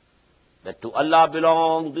that to Allah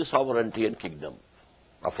belongs the sovereignty and kingdom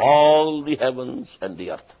of all the heavens and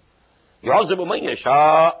the earth. يُعَذِّبُ مَن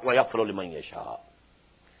يَشَاءُ وَيَغْفِرُ لِمَن يَشَاءُ.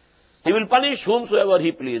 He will punish whomsoever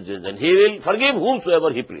He pleases, and He will forgive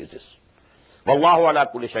whomsoever He pleases. وَاللَّهُ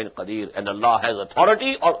عَلَى كُلِّ شَيْءٍ قَدِيرٌ. And Allah has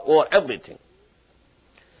authority over everything.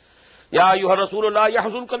 يَا أَيُّهَا الرَّسُولُ لَا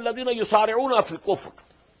يَحْزُنكَ الَّذِينَ يُسَارِعُونَ فِي الْكُفْرِ.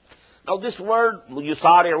 Now this word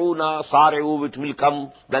yusari'una, sari'u, which will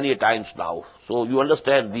come many times now. So you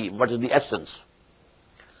understand what is the essence.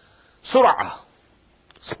 Surah,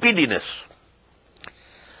 speediness.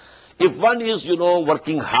 If one is,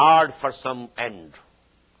 working hard for some end,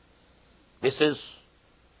 this is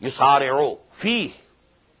yusari'u, fi,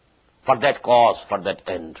 for that cause, for that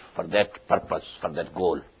end, for that purpose, for that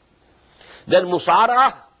goal. Then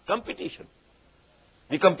musara, competition.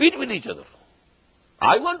 We compete with each other.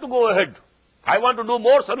 I want to go ahead. I want to do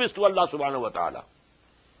more service to Allah subhanahu wa ta'ala.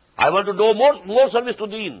 I want to do more service to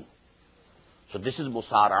Deen. So this is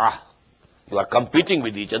musara'ah. You are competing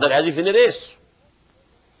with each other as if in a race.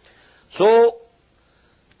 So,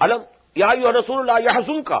 ya ayyuha Rasulullah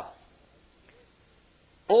yahzunka.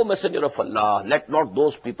 O Messenger of Allah, let not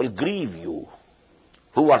those people grieve you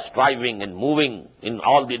who are striving and moving in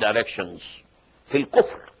all the directions. Fil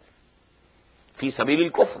kufr. Fi sabilil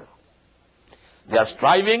kufr. They are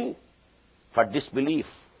striving for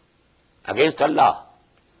disbelief against Allah,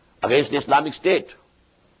 against the Islamic State,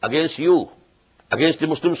 against you, against the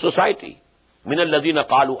Muslim society. مِنَ الَّذِينَ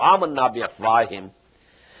قَالُوا آمَنَّا بِأَفْوَاهِهِمْ.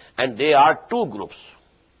 And they are two groups.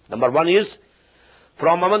 Number one is,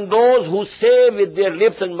 from among those who say with their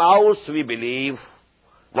lips and mouths, we believe,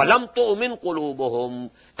 وَلَمْ تُؤْمِنْ قُلُوبُهُمْ,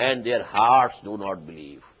 and their hearts do not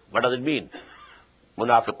believe. What does it mean?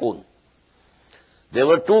 Munafiqun. There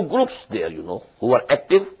were two groups there, who were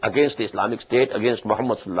active against the Islamic State, against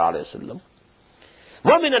Muhammad sallallahu alayhi wa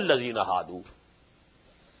sallam. وَمِنَ الَّذِينَ هَادُوا.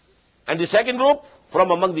 And the second group,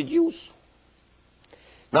 from among the Jews.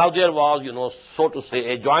 Now there was, so to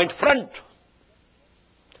say, a joint front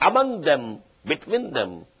among them, between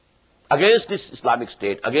them, against this Islamic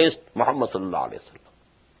State, against Muhammad sallallahu alayhi wa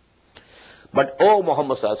sallam. But, O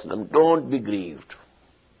Muhammad sallallahu alayhi wa sallam, don't be grieved.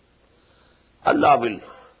 Allah will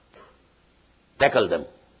tackle them.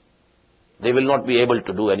 They will not be able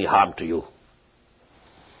to do any harm to you.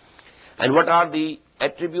 And what are the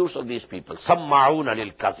attributes of these people? Samma'una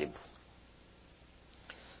lil kazib.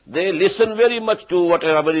 They listen very much to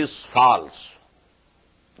whatever is false.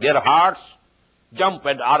 Their hearts jump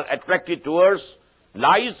and are attracted towards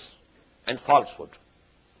lies and falsehood.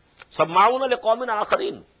 Samma'una liqawmin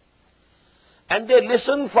akharin. And they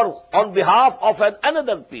listen on behalf of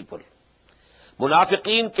another people.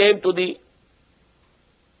 Munafiqeen came to the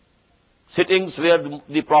sittings where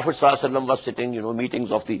the Prophet ﷺ was sitting,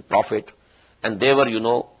 meetings of the Prophet, and they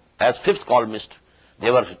were, as fifth columnist, they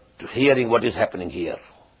were hearing what is happening here,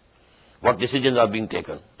 what decisions are being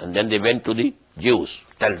taken. And then they went to the Jews,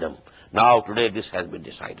 tell them, now today this has been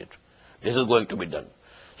decided. This is going to be done.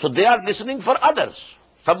 So they are listening for others.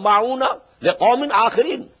 Samma'una liqawmin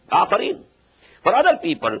akharin. For other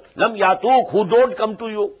people, lam yatuk, who don't come to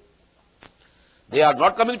you. They are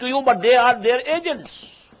not coming to you, but they are their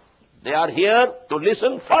agents. They are here to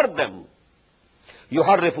listen for them.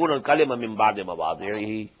 يُحَرِّفُونَ الْكَلِمَ مِنْ بَعْدِ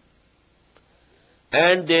مَوَاضِعِهِ.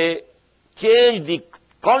 And they change the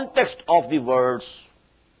context of the words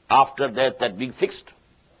after that being fixed.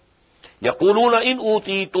 يَقُولُونَ إِنْ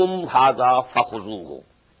أُوتِيتُمْ هَذَا فَخُذُوهُ.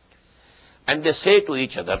 And they say to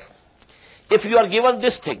each other, if you are given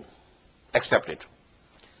this thing, accept it.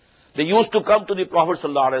 They used to come to the Prophet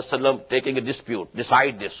ﷺ taking a dispute,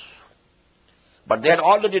 decide this. But they had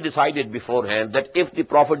already decided beforehand that if the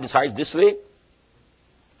Prophet decides this way,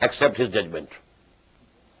 accept his judgment.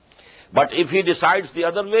 But if he decides the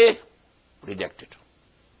other way, reject it.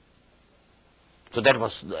 So that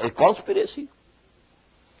was a conspiracy.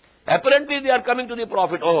 Apparently they are coming to the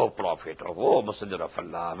Prophet, oh Messenger of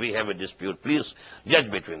Allah, we have a dispute, please judge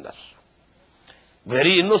between us.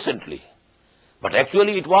 Very innocently. But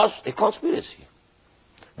actually it was a conspiracy.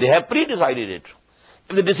 They have pre-decided it.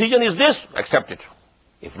 If the decision is this, accept it.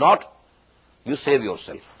 If not, you save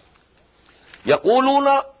yourself.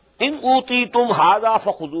 يَقُولُونَ إِنْ أُوتِيتُمْ هَذَا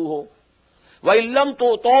فَخُذُوهُ وَإِنْ لَمْ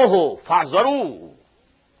تُؤْتَوْهُ فَاحْذَرُوا.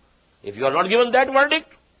 If you are not given that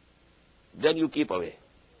verdict, then you keep away.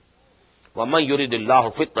 وَمَنْ يُرِدِ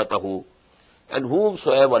اللَّهُ فِتْنَتَهُ. And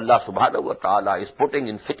whomsoever Allah subhanahu wa ta'ala is putting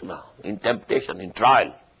in fitna, in temptation, in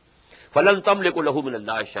trial, فَلَنْ تَمْلِكُ لَهُ مِنَ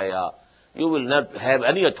اللَّهِ شَيْئًا. You will not have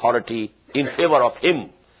any authority in favor of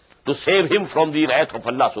him to save him from the wrath of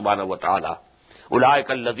Allah subhanahu wa ta'ala. أُولَٰئِكَ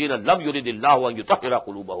الَّذِينَ لَمْ يُرِدِ اللَّهُ أَن يُطَهِّرَ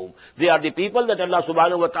قُلُوبَهُم. They are the people that Allah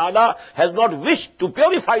subhanahu wa ta'ala has not wished to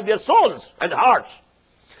purify their souls and hearts.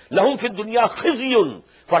 لَهُمْ فِي الدُّنْيَا خِزْيٌ.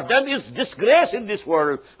 For them is disgrace in this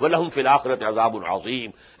world. وَلَهُمْ فِي الْآخِرَةِ عَذَابٌ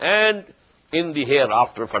عَظِيمٌ. And in the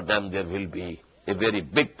hereafter for them there will be a very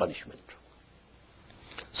big punishment.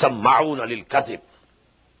 سَمَّعُونَ لِلْكَذِبِ.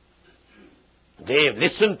 They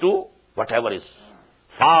listen to whatever is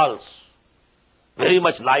false, very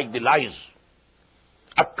much like the lies.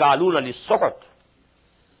 أَكَّالُونَ لِلسُّحْتِ.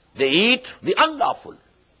 They eat the unlawful,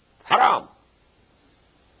 haram.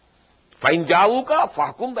 فَإِنْ جَاءُوكَ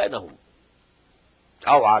فَاحْكُمْ بَيْنَهُمْ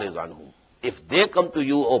أَوْ أَعْرِضْ عَنْهُمْ. If they come to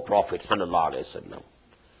you, O Prophet sallallahu alaihi wasallam,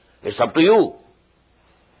 it's up to you.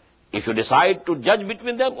 If you decide to judge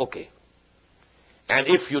between them, okay. And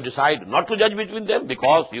if you decide not to judge between them,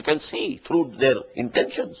 because you can see through their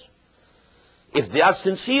intentions, if they are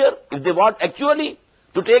sincere, if they want actually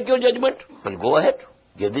to take your judgment, well, go ahead,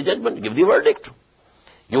 give the judgment, give the verdict.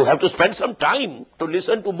 You have to spend some time to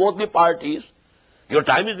listen to both the parties. Your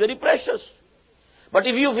time is very precious. But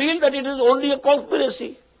if you feel that it is only a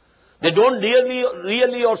conspiracy, they don't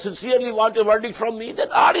really or sincerely want a verdict from me, then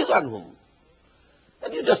aris anhum.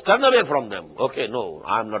 Then you just turn away from them. Okay, no,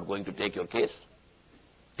 I'm not going to take your case.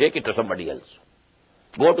 Take it to somebody else.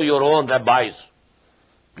 Go to your own rabbis.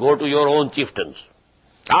 Go to your own chieftains.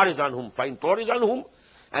 Aris anhum, find toris anhum.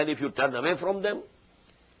 And if you turn away from them,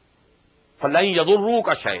 فَلَنْ يَضُرُّوكَ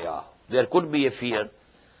شَيْئًا. There could be a fear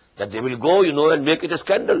that they will go, and make it a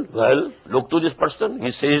scandal. Well, look to this person.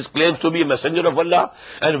 He claims to be a messenger of Allah.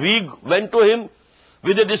 And we went to him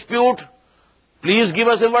with a dispute. Please give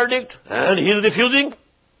us a verdict. And he is refusing.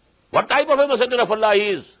 What type of a messenger of Allah he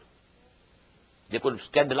is? They could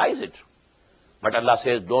scandalize it. But Allah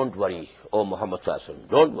says, don't worry, O Muhammad sallallahu alaihi wasallam,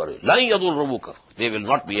 don't worry. لَنْ يَضُرُّوكَ. They will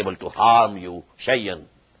not be able to harm you, shay'an,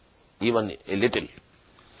 even a little.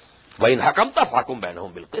 وَإِنْ حَكَمْتَ فَحْكُمْ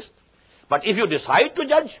بَيْنَهُمْ بِالْقِسْطِ. But if you decide to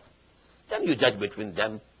judge, then you judge between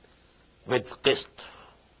them with qist,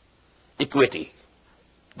 equity,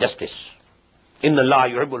 justice. Inna Allah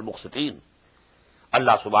yuhibbul muqsitin.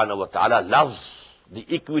 Allah subhanahu wa ta'ala loves the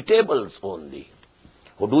equitables only,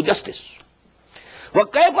 who do justice.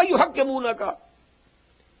 وَكَيْفَ يُحَكِّمُونَكَ.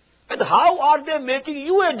 And how are they making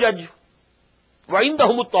you a judge?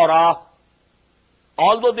 وَعِنْدَهُمُ التَّوْرَاةُ.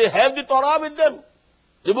 Although they have the Torah with them.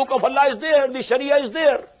 The book of Allah is there, the Sharia is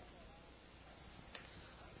there.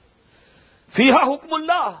 فِيهَا حُكْمُ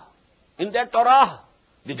اللَّهِ. In that Torah,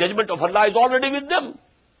 the judgment of Allah is already with them.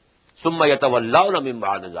 ثُمَّ يَتَوَلَّوْنَ مِنْ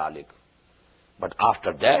بَعْدِ ذَلِكَ. But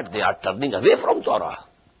after that, they are turning away from Torah.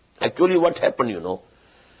 Actually, what happened,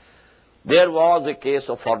 there was a case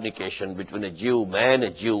of fornication between a Jew man and a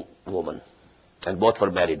Jew woman, and both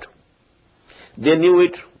were married. They knew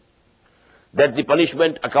it, that the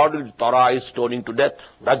punishment according to Torah is stoning to death,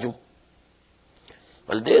 rajm.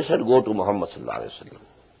 Well, they said, go to Muhammad sallallahu alaihi wasallam.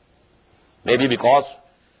 Maybe because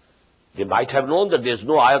they might have known that there is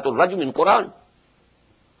no ayatul rajm in Quran.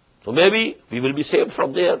 So maybe we will be saved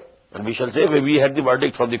from there, and we shall say, we had the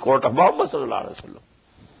verdict from the court of Muhammad sallallahu alaihi wasallam.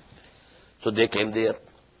 So they came there.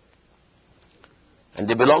 And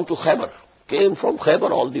they belonged to Khaybar, came from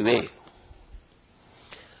Khaybar all the way.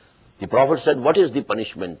 The Prophet said, what is the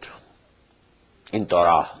punishment in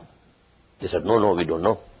Torah? They said, no, we don't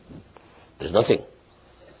know. There's nothing.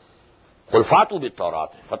 قُلْ فَاتُوا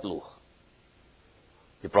بِالتَّوْرَاةِ فَاتْلُوهَا.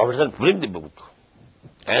 The Prophet said, bring the book.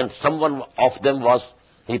 And someone of them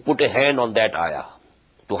he put a hand on that ayah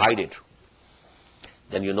to hide it.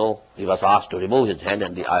 Then he was asked to remove his hand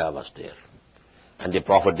and the ayah was there. And the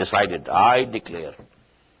Prophet decided, I declare,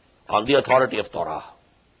 on the authority of Torah,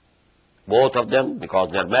 both of them,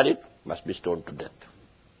 because they are married, must be stoned to death.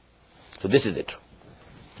 So this is it.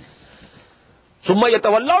 ثُمَّ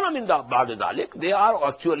يَتَوَلَّوْنَ مِنْ بَعْدِ ذَلِكَ. They are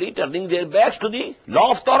actually turning their backs to the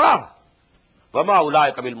law of Torah.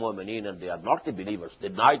 وَمَا أُولَٰئِكَ بِالْمُؤْمِنِينَ. And they are not the believers. They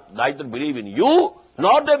neither believe in you,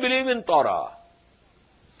 nor they believe in Torah.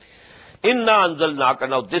 إِنَّا أَنزَلْنَاكَ.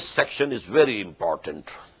 Now this section is very important.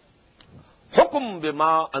 حُكُمْ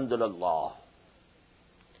بِمَا أَنزَلَ اللَّهُ.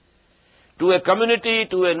 To a community,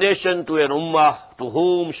 to a nation, to an ummah, to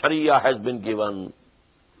whom Sharia has been given,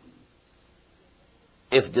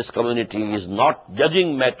 if this community is not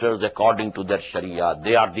judging matters according to their Sharia,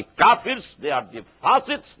 they are the kafirs, they are the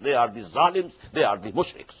fasids, they are the zalims, they are the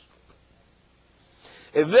mushriks.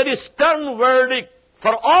 A very stern verdict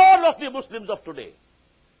for all of the Muslims of today.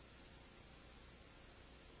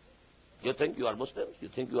 You think you are Muslims? You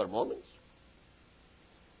think you are Mu'mins?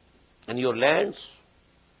 In your lands,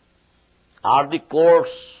 are the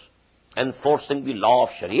courts enforcing the law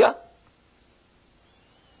of Sharia?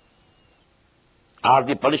 Are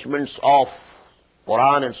the punishments of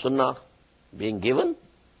Quran and Sunnah being given.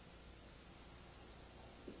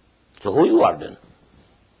 So who you are then?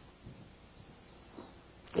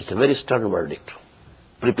 It's a very stern verdict.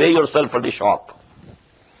 Prepare yourself for the shock.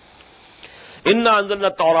 Inna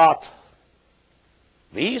anzalna Tawrat.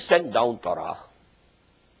 We sent down Torah.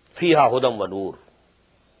 Fiha hudam wa nur.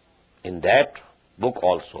 In that book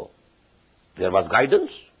also, there was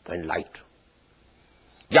guidance and light.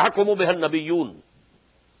 Yahkumu bihan nabiyyun.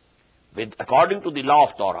 According to the law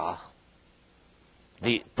of Torah,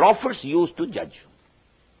 the prophets used to judge.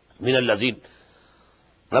 Min al-lazin.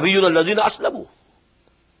 Nabiyyun al-lazin aslamu.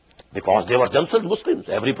 Because they were themselves Muslims.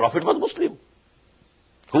 Every prophet was Muslim.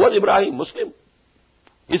 Who was Ibrahim? Muslim.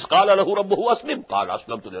 Is qala lahu rabbuhu aslim. Qala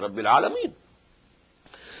aslamtu li rabbil alameen.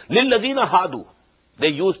 Lil-lazina hadu. They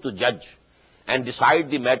used to judge and decide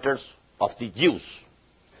the matters of the Jews.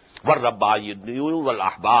 Wal-rabbaniyun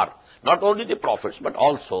wal-ahbar. Not only the prophets, but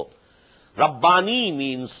also Rabbani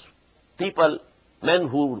means people, men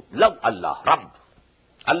who love Allah, Rabb.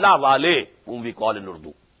 Allah wale, whom we call in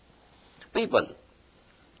Urdu. People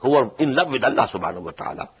who are in love with Allah subhanahu wa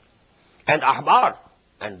ta'ala. And ahbar,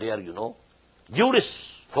 and they are,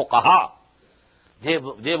 jurists, fuqaha. They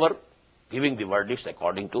were giving the verdicts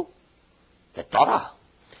according to the Torah.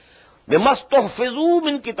 They must tuhfizu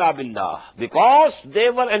min kitabillah, because they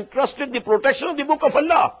were entrusted the protection of the book of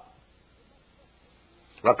Allah.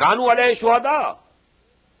 وَكَانُوا عَلَيْهِ شُهَدَاءَ.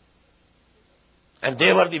 And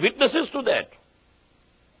they were the witnesses to that.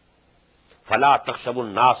 فَلَا تَخْشَبُ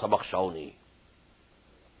النَّاسَ بَخْشَوْنِي.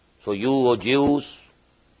 So you, O Jews,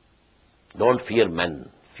 don't fear men,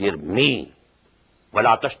 fear me.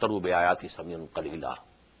 وَلَا تَشْتَرُوا بِآيَاتِ سَمْيًا قَلِيلًا.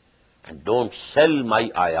 And don't sell my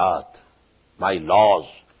ayat, my laws,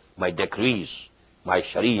 my decrees, my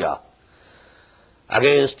sharia,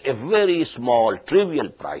 against a very small, trivial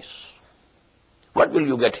price. What will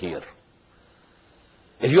you get here?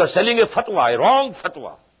 If you are selling a fatwa, a wrong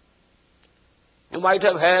fatwa, you might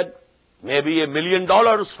have had maybe $1 million,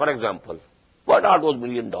 for example. What are those $1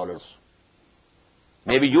 million?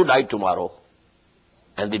 Maybe you die tomorrow,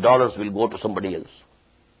 and the dollars will go to somebody else.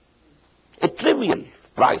 A trivial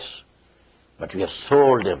price, but we have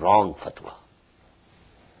sold a wrong fatwa.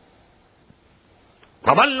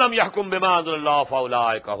 فَمَنْ لَمْ يَحْكُمْ بِمَا أَنزَلَ اللَّهُ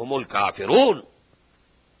فَأُولَٰئِكَ هُمُ الْكَافِرُونَ.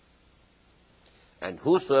 And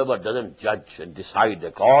whosoever doesn't judge and decide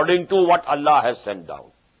according to what Allah has sent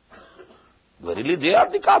down, verily they are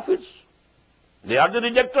the kafirs. They are the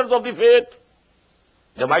rejectors of the faith.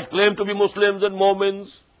 They might claim to be Muslims and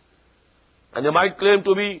Mu'mins, and they might claim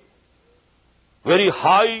to be very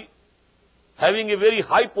high, having a very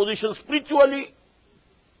high position spiritually.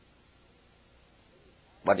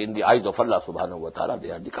 But in the eyes of Allah subhanahu wa ta'ala,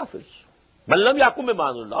 they are the kafirs. مَنْ لَمْ يَحْكُمْ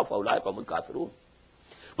بِمَا أَنزَلَ اللَّهُ فَأُولَٰئِكَ هُمُ الْكَافِرُونَ.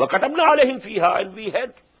 وَكَتَبْنَا عَلَيْهِمْ فِيهَا. And we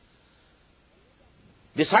had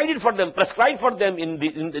decided for them, prescribed for them in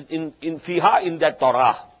fiha, in that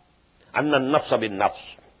Torah, أَنَّ النَّفْسَ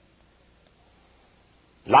بِالنَّفْسِ.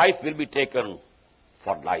 Life will be taken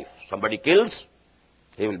for life. Somebody kills,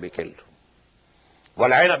 he will be killed.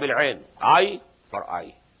 وَالْعَيْنَ بِالْعَيْنِ. Eye for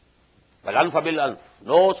eye. وَالْأَنْفَ بِالْأَنْفِ.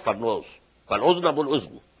 Nose for nose. وَالْأُذْنَ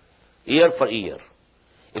بِالْأُذْنِ. Ear for ear.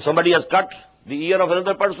 If somebody has cut the ear of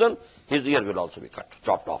another person, his ear will also be cut,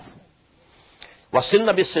 chopped off. وَالسِّنَّ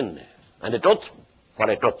بِالسِّنِّ. And a tooth for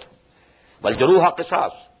a tooth. وَالْجُرُوحَ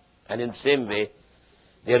قِصَاص. And in the same way,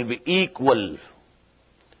 there will be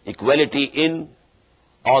equality in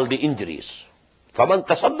all the injuries. فَمَنْ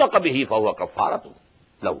تَصَدَّقَ بِهِ فَهُوَ كَفَّارَةٌ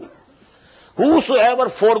لَهُ. Whosoever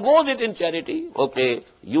forgoes it in charity, okay,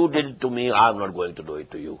 you did it to me, I am not going to do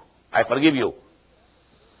it to you. I forgive you.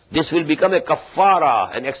 This will become a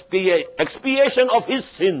kaffara, an expiation of his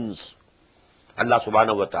sins. Allah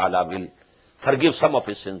subhanahu wa ta'ala will forgive some of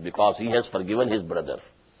his sins because he has forgiven his brother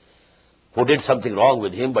who did something wrong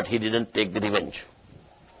with him, but he didn't take the revenge.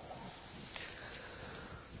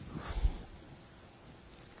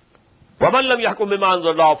 وَمَنْ لَمْ يَحْكُمْ بِمَا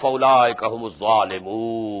أَنزَلَ اللَّهُ فَأُولَٰئِكَ هُمُ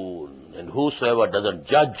الظَّالِمُونَ. And whosoever doesn't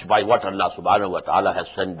judge by what Allah subhanahu wa ta'ala has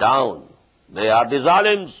sent down, they are the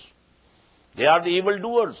zalims. They are the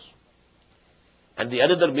evildoers. And the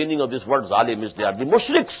another meaning of this word zalim is they are the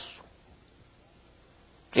mushriks.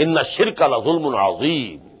 Inna shirka la zulmun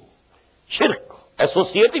azim. Shirk,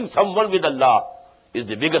 associating someone with Allah, is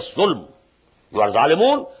the biggest zulm. You are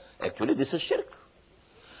zalimun. Actually, this is shirk.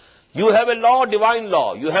 You have a law, divine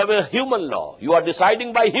law. You have a human law. You are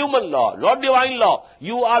deciding by human law, not divine law.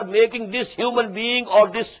 You are making this human being or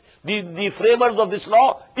the framers of this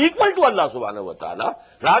law equal to Allah subhanahu wa ta'ala,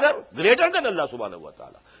 rather greater than Allah subhanahu wa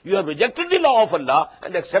ta'ala. You have rejected the law of Allah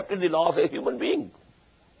and accepted the law of a human being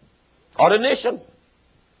or a nation.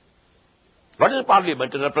 What is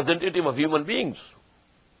parliament? A representative of human beings.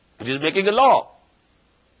 It is making a law.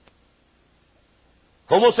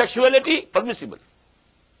 Homosexuality, permissible.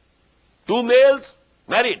 2 males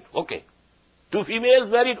married, okay. 2 females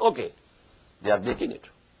married, okay. They are making it.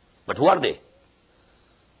 But who are they?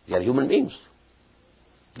 They are human beings.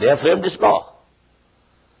 They have framed this law.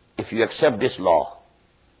 If you accept this law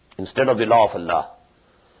instead of the law of Allah,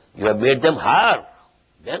 you have made them higher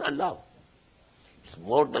than Allah. It's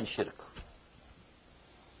more than shirk.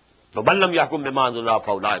 وَمَنْ لَمْ يَحْكُمْ بِمَا أَنزَلَ اللَّهُ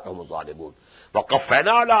فَأُولَٰئِكَ هُمُ الظَّالِمُونَ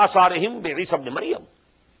وَقَفَّيْنَا عَلَىٰ آثَارِهِمْ بِعِيسَى ابْنِ مَرْيَمَ.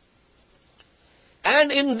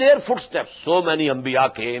 And in their footsteps, so many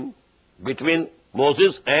Anbiya came between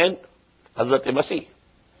Moses and Hazrat Masih.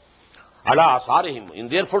 Ala asarihim, in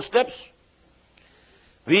their footsteps,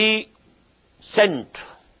 we sent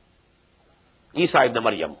Isa ibn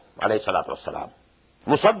Maryam, alayhi salatu wassalam,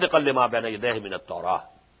 musaddiqan lima bayna yadayhi min at-Torah,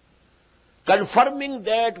 confirming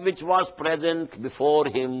that which was present before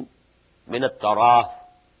him min at-Torah,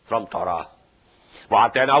 from Torah. Wa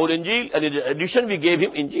ataynahu al-Injil, and in addition we gave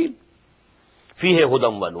him Injil. Fihe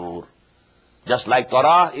hudam wa nur. Just like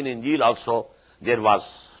Torah, in Injil also there was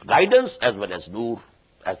guidance as well as nur,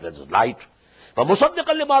 as well as light. وَمُصَدِّقًا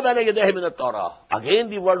لِمَا بَيْنَ يَدَيْهِ مِنَ التَّوْرَاةِ. Again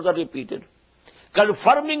the words are repeated,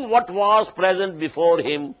 confirming what was present before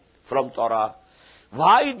him from Torah.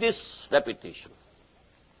 Why this repetition?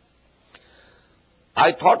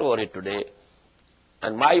 I thought over it today,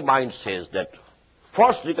 and my mind says that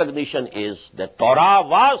first recognition is that Torah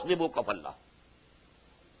was the book of Allah.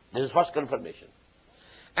 This is first confirmation.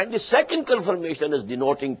 And the second confirmation is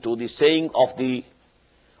denoting to the saying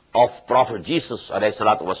of Prophet Jesus, alayhi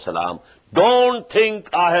salatu wassalam, don't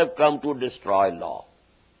think I have come to destroy law.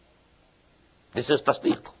 This is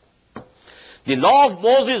tasdeeq. The law of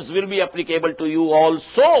Moses will be applicable to you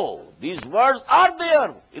also. These words are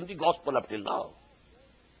there in the gospel up till now.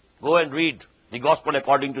 Go and read the gospel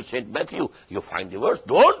according to St. Matthew. You find the words,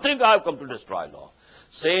 don't think I have come to destroy law.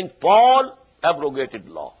 St. Paul abrogated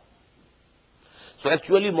law. So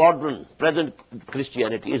actually modern, present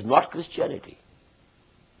Christianity is not Christianity.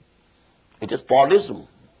 It is Paulism.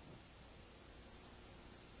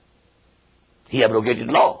 He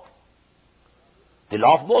abrogated law, the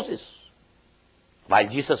law of Moses. While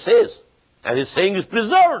Jesus says, and his saying is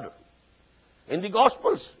preserved in the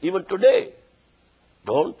Gospels, even today,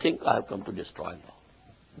 don't think I have come to destroy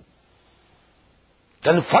law.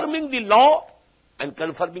 Confirming the law and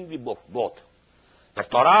confirming the book, both. The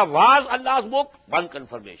Torah was Allah's book, one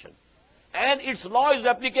confirmation. And its law is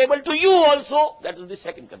applicable to you also, that is the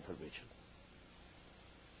second confirmation.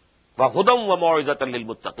 وَهُدًى وَمَوْعِظَةً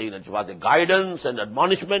لِلْمُتَّقِينَ. It was a guidance and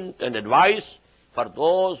admonishment and advice for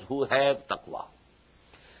those who have taqwa.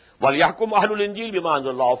 وَلْيَحْكُمْ أَهْلُ الْإِنْجِيلِ بِمَا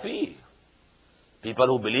أَنزَلَ اللَّهُ فِيهِ. People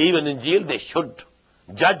who believe in Injil, they should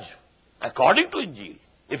judge according to Injil.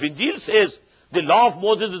 If Injil says the law of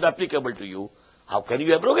Moses is applicable to you, how can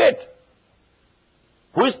you abrogate?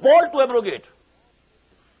 Who is Paul to abrogate?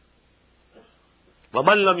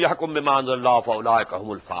 وَمَنْ لَمْ يَحْكُمْ بِمَا أَنزَلَ اللَّهُ فَأُولَٰئِكَ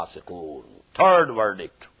هُمُ الْفَاسِقُونَ. Third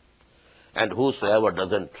verdict. And whosoever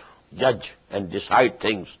doesn't judge and decide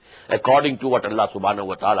things according to what Allah subhanahu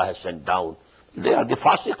wa ta'ala has sent down, they are the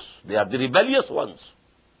fasiqs, they are the rebellious ones.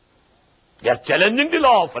 They are challenging the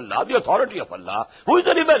law of Allah, the authority of Allah. Who is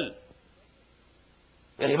a rebel?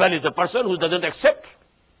 A rebel is the person who doesn't accept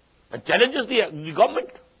and challenges the government.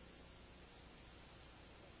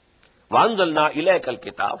 وَأَنزَلْنَا إِلَيْكَ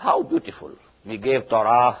الْكِتَابَ. How beautiful. We gave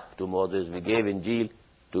Torah to Moses, we gave Injil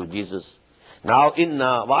to Jesus. Now,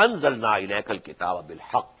 inna وَأَنزَلْنَا إِلَيْكَ الْكِتَابَ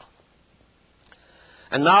بِالْحَقِّ.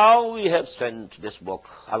 And now we have sent this book,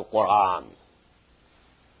 Al-Quran,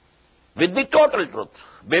 with the total truth.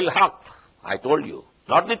 Bil-haq. I told you.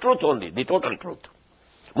 Not the truth only, the total truth.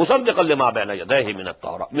 مُصَدِّقًا لِمَا بَيْنَ يَدَيْهِ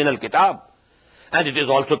مِنَ الْكِتَابِ. And it is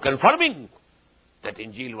also confirming that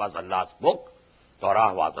Injil was Allah's book,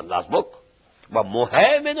 Torah was Allah's book.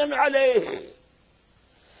 وَمُهَيْمِنًا عَلَيْهِ.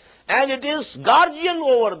 And it is guardian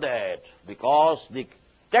over that, because the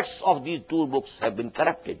texts of these two books have been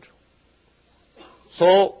corrupted.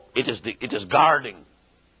 So it is guarding,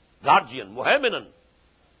 guardian, muhaiminan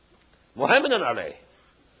alayh.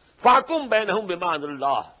 Fahkum bainahum bima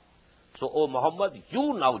anzalallah. So, O Muhammad,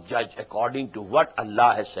 you now judge according to what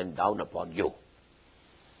Allah has sent down upon you.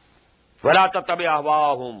 Wala tattabi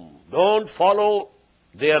ahwaahum. Don't follow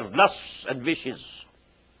their lusts and wishes.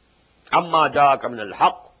 Amma ja'aka min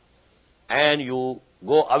al-haq. And you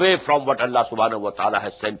go away from what Allah subhanahu wa ta'ala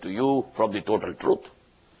has sent to you from the total truth.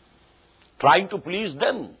 Trying to please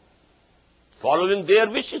them, following their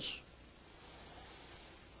wishes.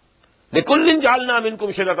 لِكُلٍّ جَعَلْنَا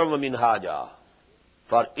مِنْكُمْ شِرَةً وَمِنْهَاجًا.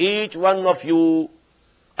 For each one of you,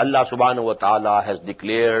 Allah subhanahu wa ta'ala has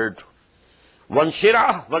declared one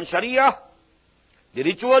sharia, the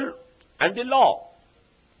ritual and the law.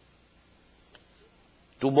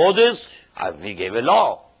 To Moses, we gave a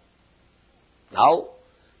law. Now,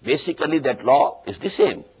 basically that law is the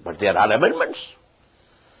same, but there are amendments.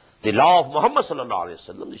 The law of Muhammad sallallahu alaihi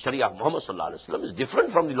wasallam, the sharia of Muhammad sallallahu alaihi wasallam is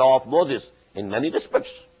different from the law of Moses in many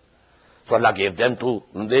respects. So Allah gave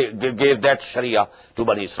they gave that sharia to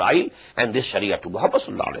Bani Israel and this sharia to Muhammad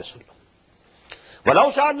sallallahu alaihi wasallam.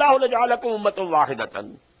 وَلَوْ شَاءَ اللَّهُ لَجَعَلَكُمْ أُمَّةً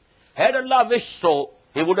وَاحِدَةً. Had Allah wished so,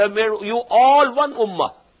 He would have made you all one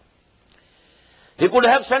ummah. He could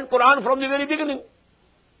have sent Quran from the very beginning.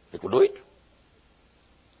 He could do it.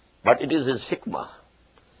 But it is His hikmah.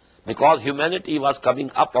 Because humanity was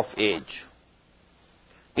coming up of age,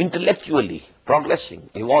 intellectually progressing,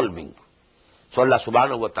 evolving. So Allah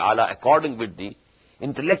subhanahu wa ta'ala, according with the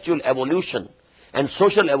intellectual evolution and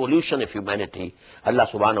social evolution of humanity, Allah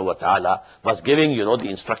subhanahu wa ta'ala was giving, the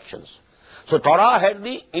instructions. So Torah had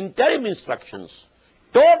the interim instructions.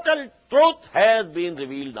 Total truth has been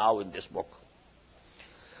revealed now in this book.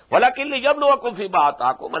 وَلَكِنْ لِيَبْلُوَكُمْ فِي مَا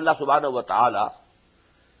آتَاكُمْ. Allah subhanahu wa ta'ala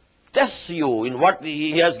tests you in what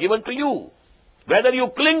He has given to you, whether you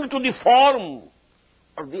cling to the form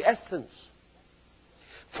or the essence.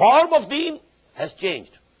 Form of deen has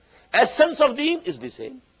changed. Essence of deen is the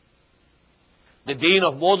same. The deen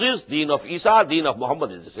of Moses, deen of Isa, deen of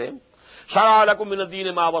Muhammad is the same. شَرَعَ لَكُم مِّنَ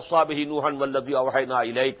الدِّينِ مَا وَصَّىٰ بِهِ نُوحًا وَالَّذِي أَوْحَيْنَا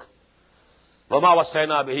إِلَيْكَ وَمَا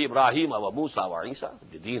وَصَّيْنَا بِهِ إِبْرَاهِيمَ وَمُوسَىٰ وَعِيسَىٰ.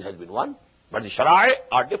 The deen has been one, but the shara'i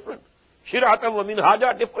are different. Shir'atan wa minhaja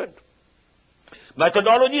are different.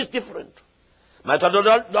 Methodology is different.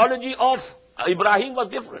 Methodology of Ibrahim was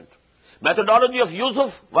different. Methodology of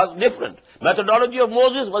Yusuf was different. Methodology of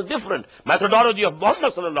Moses was different. Methodology of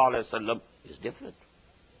Muhammad sallallahu alaihi wasallam is different.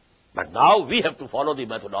 But now we have to follow the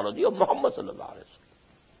methodology of Muhammad sallallahu alaihi wasallam.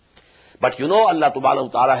 But Allah subhanahu wa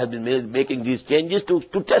ta'ala has been making these changes to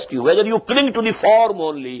test you, whether you cling to the form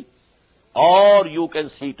only or you can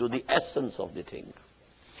see to the essence of the thing.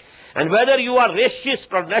 And whether you are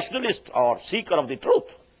racist or nationalist or seeker of the truth,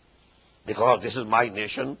 because this is my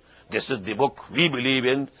nation, this is the book we believe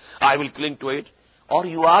in, I will cling to it, or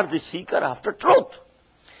you are the seeker after truth.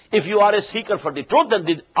 If you are a seeker for the truth, then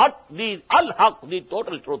the al-haq, the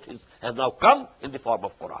total truth has now come in the form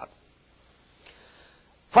of Quran.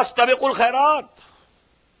 فَاسْتَبِقُوا الْخَيْرَاتِ.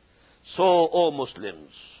 So, O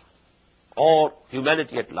Muslims, or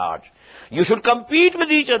humanity at large, you should compete with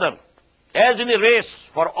each other as in a race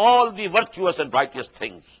for all the virtuous and righteous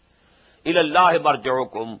things. إِلَى اللَّهِ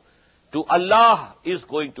مَرْجِعُكُمْ. To Allah is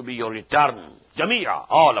going to be your return. Jamia,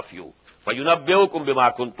 all of you. فَيُنَبِّئُكُمْ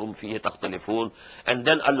بِمَا كُنْتُمْ فِيهِ تَخْتَلِفُونَ. And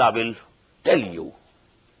then Allah will tell you,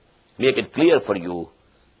 make it clear for you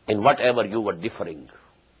in whatever you were differing.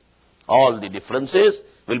 All the differences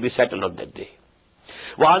will be settled on that day.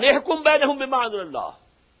 وَأَنِحْكُمْ بَيْنَهُمْ بِمَا أَنزَلَ اللَّهُ.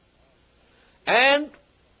 And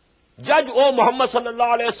judge, O Muhammad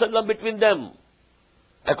sallallahu alayhi wa sallam, between them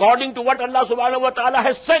according to what Allah subhanahu wa ta'ala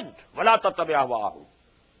has said. وَلَا تَتَّبِعْ أَهْوَاءَهُمْ.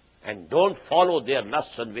 And don't follow their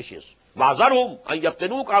lusts and wishes. وَاحْذَرْهُمْ أَن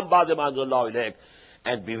يَفْتِنُوكَ عَن بَعْضِ مَا أَنزَلَ اللَّهُ إِلَيْكَ.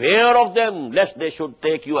 And beware of them, lest they should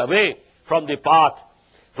take you away from the path,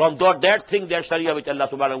 from that thing, that sharia which Allah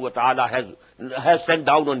subhanahu wa ta'ala has sent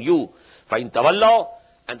down on you. فَإِن تَوَلَّوْا.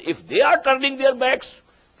 And if they are turning their backs,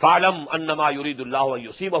 فَعْلَمْ أَنَّمَا يُرِيدُ اللَّهُ أَن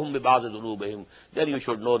يُصِيبَهُم بِبَعْضِ ذُنُوبِهِمْ. Then you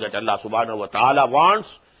should know that Allah subhanahu wa ta'ala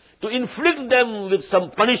wants to inflict them with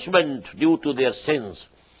some punishment due to their sins.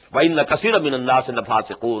 وَإِنَّ كَثِيرًا مِنَ النَّاسِ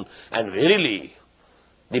لَفَاسِقُونَ. And really,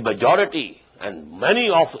 the majority and many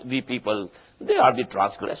of the people, they are the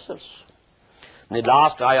transgressors. The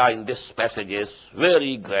last ayah in this passage is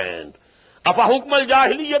very grand. أَفَحُكْمَ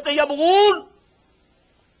الْجَاهِلِيَّةِ يَبْغُونَ.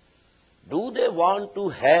 Do they want to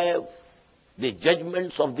have the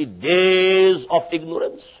judgments of the days of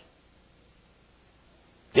ignorance?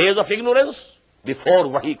 Days of ignorance before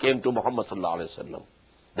Wahi came to Muhammad sallallahu alaihi wasallam.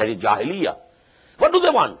 That is Jahiliyyah. What do they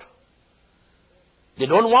want? They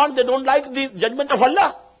don't like the judgment of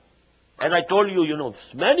Allah. As I told you,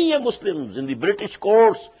 many Muslims in the British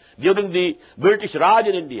courts during the British Raj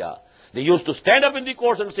in India, they used to stand up in the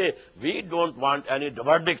courts and say, we don't want any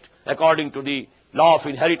verdict according to the law of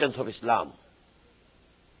inheritance of Islam.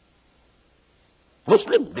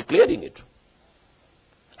 Muslim declaring it.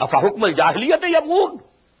 أَفَحُكْمَ الْجَاهِلِيَّةِ يَبْغُونَ.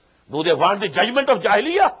 Do they want the judgment of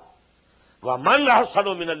Jahiliyyah? وَمَنْ أَحْسَنُ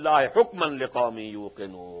مِنَ اللَّهِ حُكْمًا لِقَوْمٍ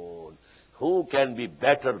يُوقِنُونَ. Who can be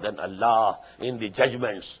better than Allah in the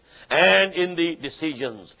judgments and in the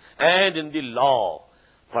decisions and in the law?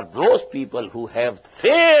 For those people who have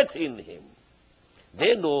faith in Him,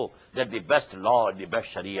 they know that the best law, the best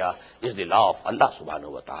sharia is the law of Allah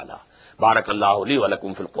subhanahu wa ta'ala. Barakallahu li wa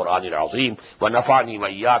lakum fil Qur'anil Azim wa nafa'ani wa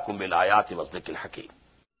iyyakum bil ayati waz zikril hakim.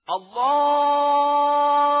 Allahu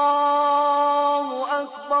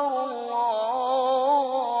Akbar, Allahu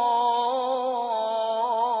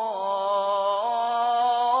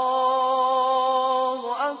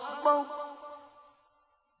Akbar.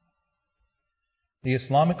 The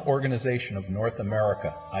Islamic Organization of North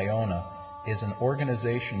America, IONA, is an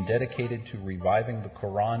organization dedicated to reviving the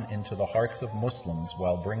Quran into the hearts of Muslims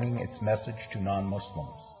while bringing its message to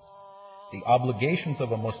non-Muslims. The obligations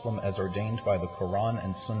of a Muslim as ordained by the Quran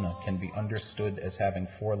and Sunnah can be understood as having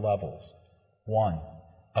 4 levels. 1.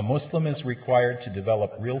 A Muslim is required to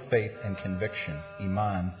develop real faith and conviction,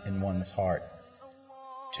 iman, in one's heart.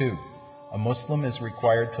 2. A Muslim is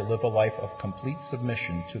required to live a life of complete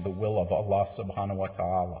submission to the will of Allah subhanahu wa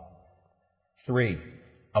ta'ala. 3.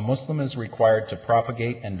 A Muslim is required to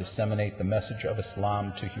propagate and disseminate the message of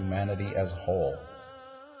Islam to humanity as a whole.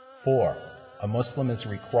 4. A Muslim is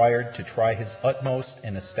required to try his utmost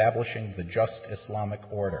in establishing the just Islamic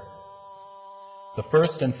order. The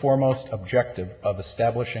first and foremost objective of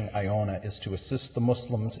establishing IONA is to assist the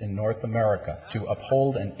Muslims in North America to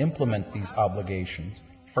uphold and implement these obligations,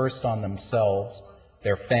 first on themselves,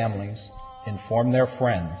 their families, inform their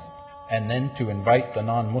friends, and then to invite the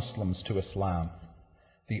non-Muslims to Islam.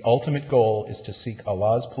 The ultimate goal is to seek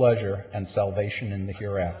Allah's pleasure and salvation in the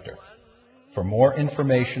hereafter. For more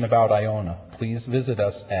information about IONA, please visit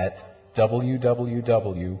us at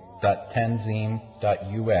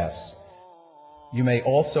www.tanzim.us. You may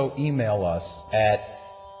also email us at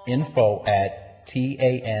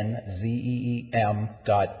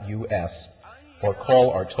info@tanzeem.us or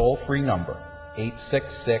call our toll-free number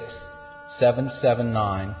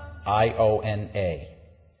 866-779-IONA.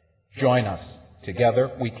 Join us. Together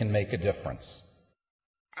we can make a difference.